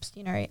helps,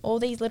 all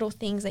these little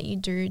things that you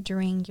do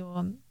during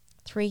your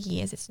 3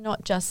 years. It's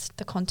not just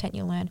the content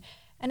you learn,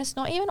 and it's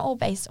not even all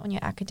based on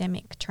your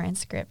academic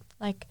transcript.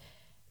 Like,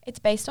 it's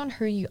based on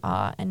who you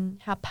are and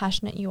how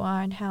passionate you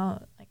are and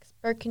how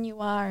spoken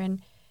you are,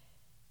 and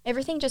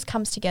everything just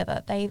comes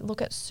together. They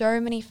look at so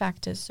many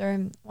factors.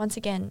 So once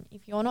again,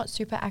 if you're not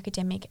super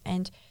academic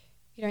and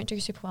you don't do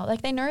super well,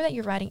 they know that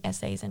you're writing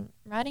essays, and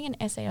writing an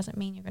essay doesn't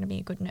mean you're going to be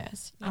a good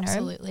nurse.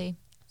 Absolutely.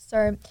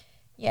 So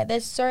yeah,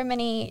 there's so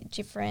many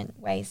different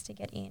ways to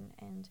get in,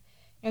 and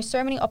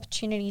so many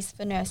opportunities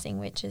for nursing,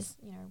 which is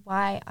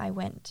why I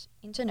went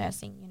into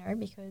nursing,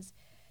 because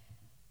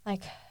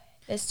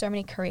there's so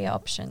many career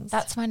options.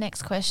 That's my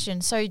next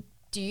question. So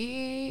do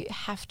you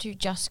have to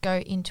just go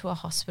into a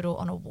hospital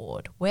on a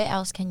ward? Where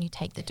else can you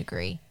take the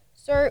degree?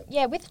 So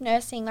yeah, with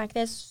nursing,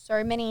 there's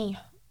so many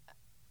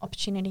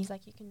opportunities.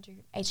 You can do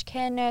aged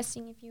care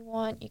nursing if you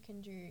want. You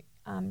can do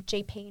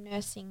GP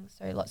nursing.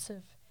 So lots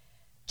of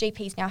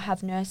GPs now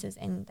have nurses,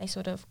 and they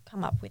sort of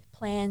come up with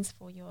plans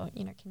for your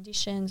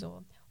conditions,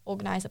 or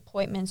organise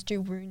appointments,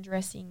 do wound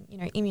dressing,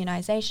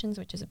 immunisations,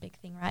 which is a big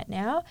thing right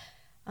now.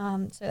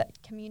 So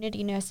that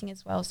community nursing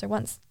as well. So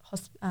once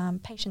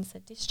patients are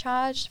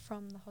discharged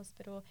from the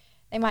hospital,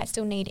 they might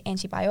still need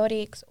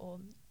antibiotics or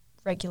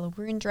regular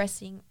wound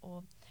dressing,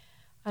 or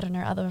I don't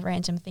know, other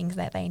random things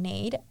that they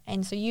need.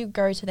 And so you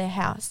go to their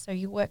house. So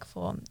you work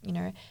for,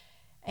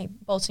 a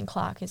Bolton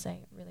Clark is a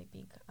really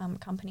big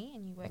company,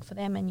 and you work for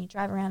them, and you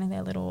drive around in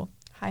their little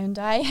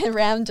Hyundai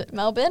around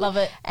Melbourne. Love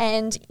it.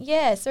 And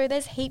yeah, so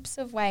there's heaps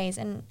of ways,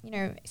 and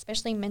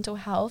especially mental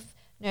health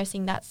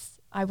nursing,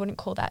 I wouldn't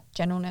call that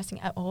general nursing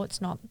at all.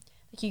 It's not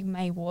you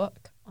may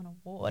work on a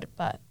ward,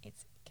 but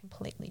it's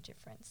completely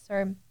different.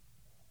 So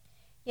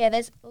yeah,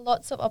 there's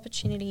lots of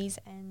opportunities,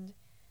 and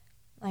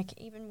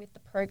even with the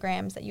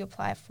programs that you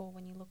apply for,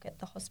 when you look at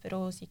the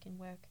hospitals, you can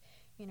work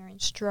in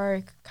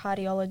stroke,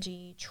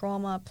 cardiology,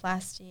 trauma,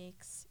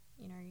 plastics,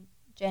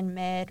 gen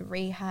med,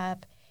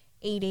 rehab,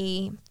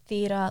 ED,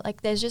 theatre.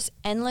 There's just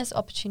endless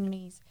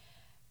opportunities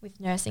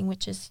with nursing,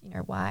 which is,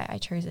 why I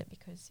chose it,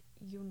 because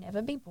you'll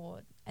never be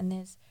bored, and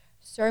there's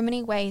so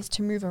many ways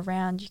to move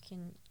around. You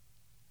can,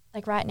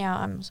 right now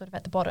I'm sort of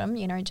at the bottom,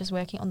 just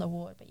working on the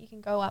ward, but you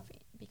can go up,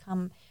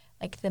 become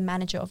the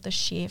manager of the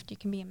shift. You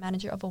can be a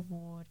manager of a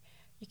ward.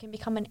 You can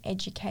become an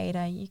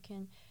educator. You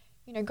can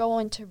go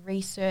on to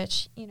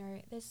research.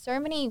 There's so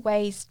many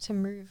ways to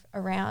move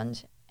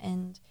around,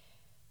 and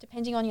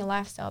depending on your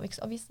lifestyle, because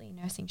obviously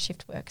nursing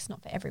shift work is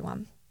not for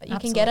everyone, but you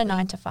can get a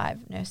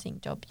 9-to-5 nursing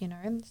job,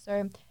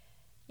 So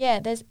yeah,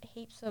 there's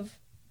heaps of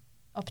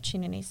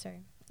opportunities. So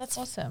that's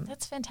awesome.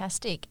 That's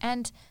fantastic.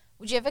 And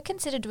would you ever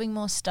consider doing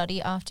more study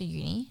after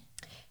uni?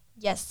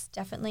 Yes,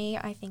 definitely.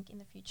 I think in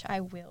the future I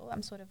will.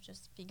 I'm sort of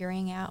just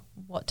figuring out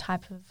what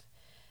type of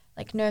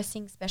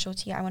nursing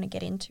specialty I want to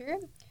get into.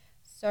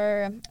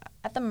 So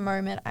at the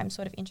moment, I'm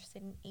sort of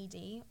interested in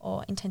ED,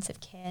 or intensive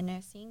care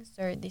nursing.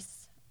 So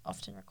this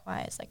often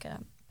requires a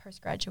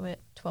postgraduate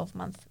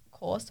 12-month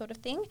course sort of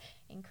thing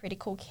in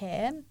critical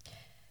care.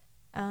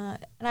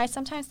 And I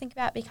sometimes think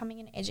about becoming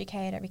an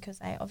educator,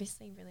 because I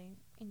obviously really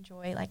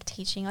enjoy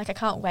teaching. I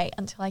can't wait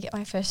until I get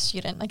my first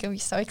student. It'll be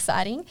so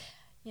exciting.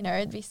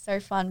 It'd be so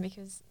fun,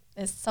 because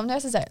there's some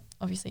nurses that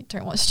obviously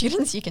don't want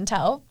students, you can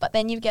tell, but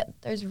then you get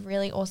those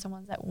really awesome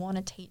ones that want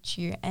to teach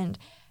you, and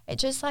it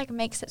just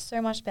makes it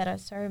so much better.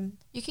 So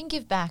you can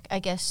give back, I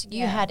guess.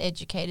 You had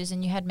educators,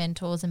 and you had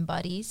mentors and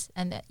buddies,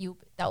 and that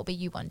will be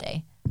you one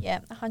day. Yeah,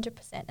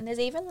 100%. And there's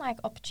even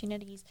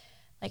opportunities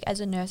as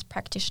a nurse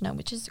practitioner,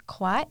 which is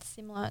quite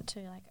similar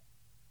to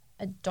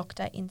a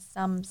doctor in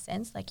some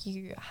sense.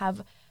 You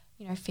have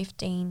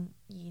 15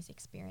 years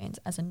experience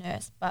as a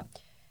nurse, but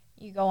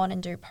you go on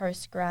and do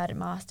post-grad,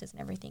 masters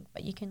and everything,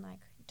 but you can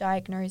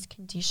diagnose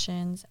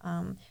conditions,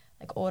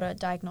 order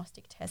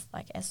diagnostic tests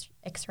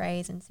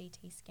X-rays and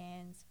CT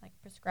scans,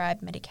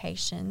 prescribe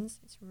medications.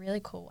 It's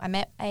really cool. I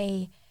met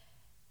a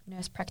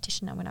nurse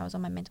practitioner when I was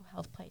on my mental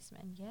health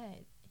placement, and yeah,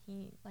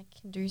 he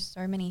can do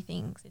so many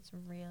things. It's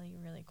really,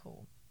 really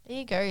cool. There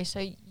you go.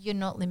 So you're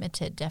not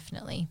limited,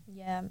 definitely.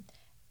 Yeah.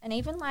 And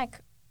even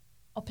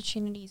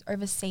opportunities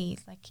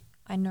overseas.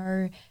 I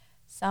know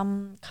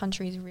some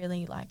countries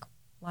really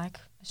like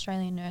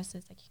Australian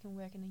nurses. You can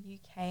work in the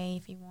UK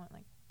if you want,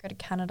 go to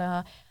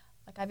Canada.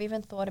 I've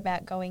even thought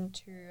about going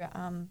to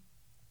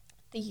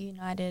the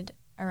United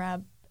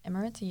Arab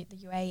Emirates, the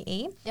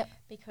UAE. Yep.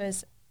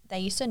 Because they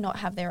used to not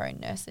have their own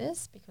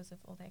nurses because of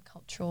all their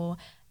cultural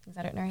things.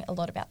 I don't know a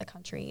lot about the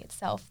country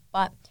itself,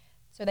 but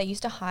so they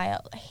used to hire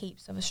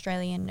heaps of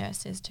Australian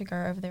nurses to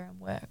go over there and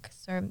work.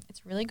 So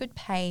it's really good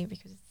pay,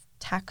 because it's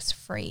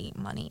tax-free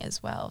money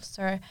as well.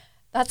 So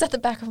that's at the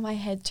back of my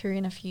head too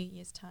in a few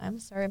years' time.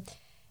 So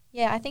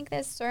yeah, I think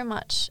there's so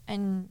much,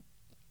 and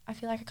I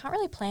feel I can't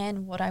really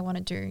plan what I want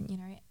to do.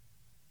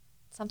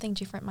 Something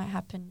different might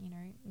happen,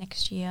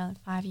 next year,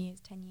 5 years,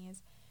 10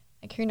 years.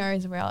 Who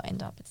knows where I'll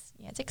end up.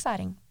 It's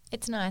exciting.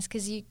 It's nice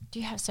because you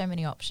do have so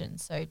many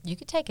options, so you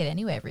could take it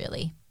anywhere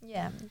really.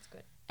 Yeah, it's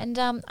good. And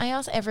I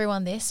ask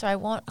everyone this, so I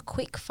want a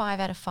quick 5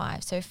 out of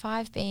 5. So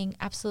 5 being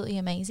absolutely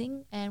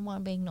amazing and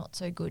 1 being not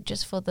so good,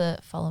 just for the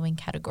following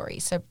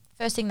categories. So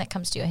first thing that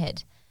comes to your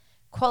head,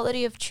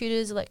 quality of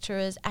tutors,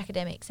 lecturers,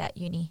 academics at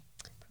uni.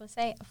 Probably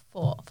say a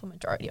 4 for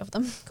majority of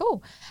them.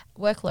 Cool.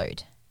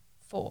 Workload.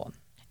 4.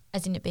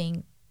 As in it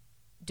being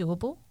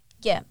doable?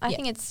 Yeah, I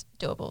think it's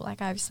doable.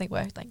 Like I obviously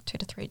worked like 2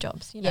 to 3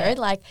 jobs, you know,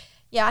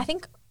 I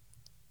think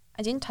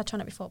I didn't touch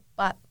on it before,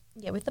 but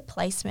with the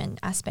placement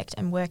aspect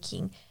and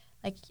working,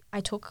 like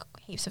I took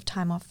heaps of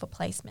time off for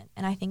placement,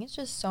 and I think it's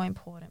just so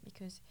important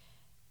because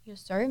you're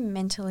so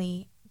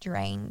mentally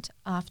drained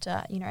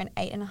after, an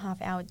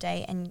 8.5 hour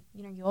day, and,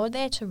 you're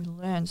there to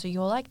learn. So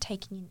you're like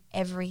taking in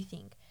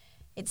everything.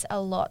 It's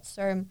a lot.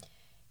 So,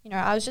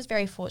 I was just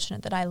very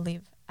fortunate that I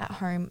live at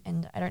home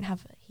and I don't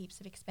have heaps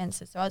of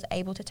expenses. So I was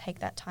able to take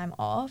that time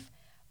off.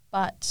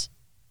 But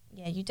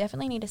you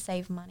definitely need to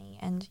save money.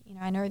 And,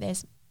 I know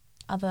there's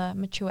other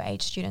mature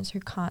age students who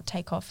can't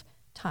take off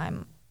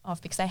time off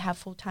because they have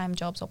full-time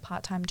jobs or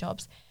part-time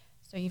jobs.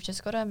 So you've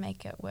just got to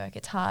make it work.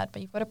 It's hard,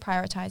 but you've got to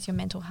prioritize your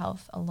mental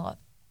health a lot.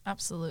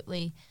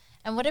 Absolutely.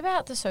 And what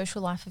about the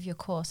social life of your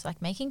course, like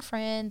making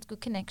friends,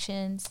 good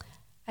connections?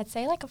 I'd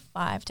say like a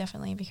 5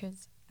 definitely,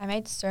 because I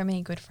made so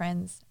many good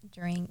friends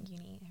during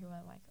uni who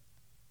are like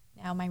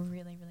now my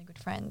really, really good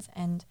friends.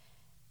 And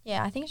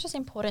I think it's just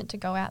important to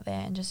go out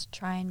there and just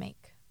try and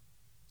make,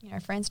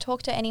 friends,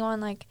 talk to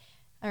anyone. Like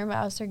I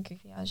remember I was so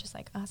goofy. I was just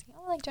like asking, do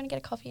you want to get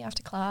a coffee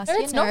after class? No,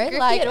 it's not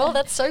goofy at all.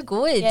 That's so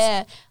good.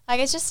 Yeah. Like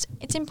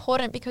it's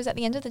important because at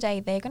the end of the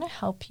day, they're going to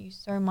help you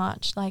so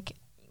much, like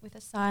with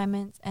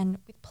assignments and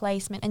with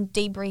placement and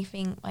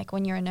debriefing, like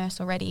when you're a nurse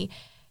already,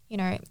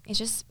 it's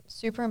just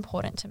super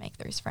important to make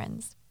those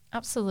friends.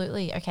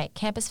 Absolutely. Okay,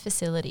 campus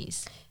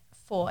facilities.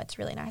 4, it's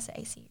really nice at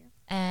ACU.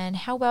 And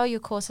how well your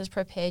course has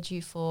prepared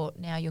you for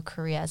now your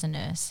career as a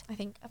nurse? I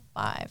think a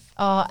 5.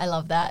 Oh, I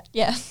love that.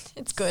 Yeah,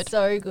 it's good.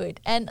 So good.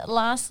 And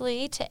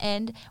lastly, to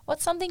end,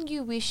 what's something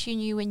you wish you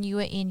knew when you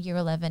were in year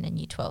 11 and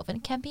year 12? And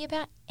it can be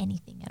about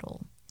anything at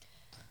all.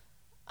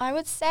 I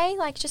would say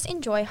like just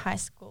enjoy high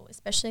school,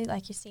 especially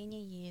like your senior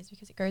years,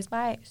 because it goes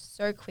by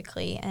so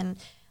quickly. And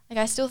like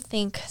I still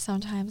think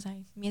sometimes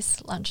I miss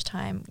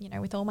lunchtime,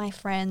 with all my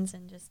friends,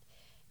 and just,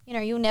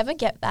 you'll never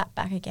get that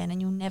back again,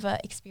 and you'll never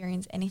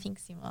experience anything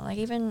similar. Like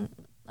even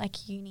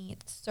like uni,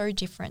 it's so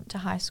different to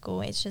high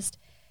school. It's just,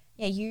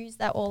 use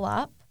that all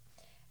up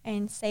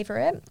and savor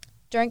it.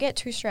 Don't get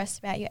too stressed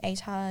about your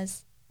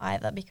ATARs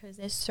either, because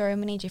there's so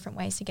many different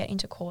ways to get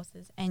into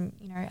courses. And,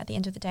 at the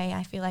end of the day,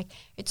 I feel like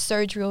it's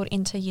so drilled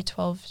into year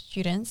 12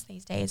 students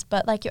these days.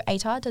 But like your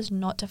ATAR does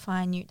not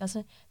define you. It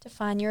doesn't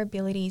define your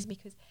abilities,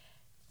 because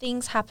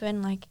things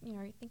happen. Like,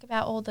 think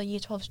about all the year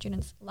 12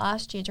 students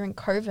last year during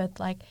COVID,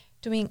 like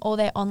doing all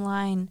their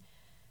online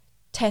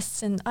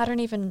tests, and I don't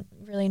even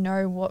really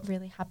know what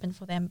really happened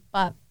for them.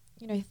 But,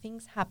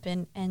 things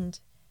happen, and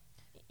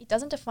it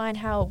doesn't define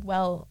how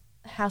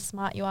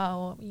smart you are,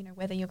 or,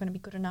 whether you're going to be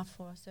good enough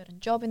for a certain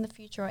job in the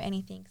future or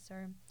anything. So,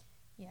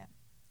 yeah.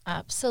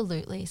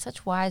 Absolutely.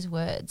 Such wise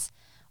words.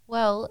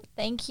 Well,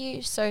 thank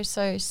you so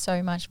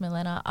much,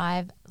 Milena.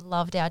 I've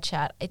loved our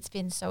chat. It's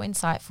been so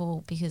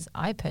insightful because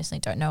I personally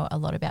don't know a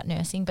lot about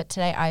nursing, but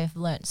today I've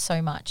learnt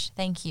so much.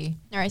 Thank you.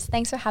 No worries.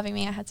 Thanks for having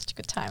me. I had such a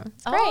good time.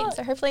 It's great.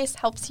 So hopefully this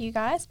helps you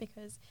guys,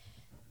 because,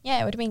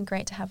 it would have been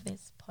great to have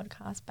this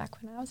podcast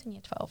back when I was in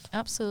year 12.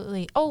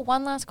 Absolutely. Oh,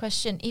 one last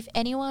question. If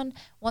anyone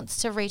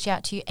wants to reach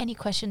out to you, any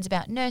questions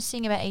about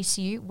nursing, about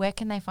ACU, where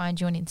can they find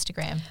you on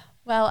Instagram?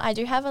 Well, I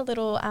do have a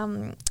little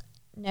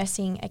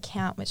nursing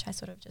account which I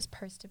sort of just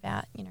post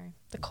about,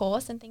 the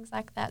course and things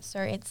like that.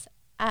 So it's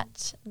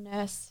at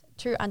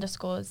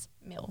nurse2_mil.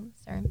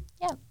 So,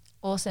 yeah.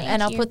 Awesome.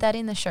 And I'll put that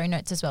in the show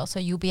notes as well, so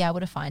you'll be able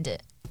to find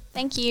it.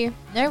 Thank you.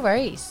 No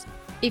worries.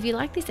 If you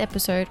like this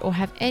episode or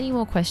have any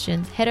more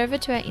questions, head over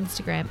to our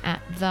Instagram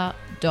at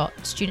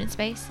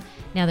the.studentspace.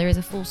 Now there is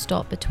a full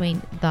stop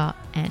between the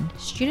and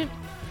student.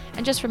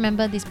 And just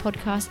remember, this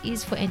podcast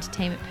is for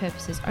entertainment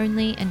purposes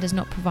only and does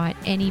not provide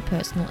any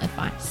personal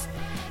advice.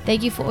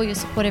 Thank you for all your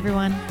support,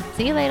 everyone.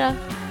 See you later.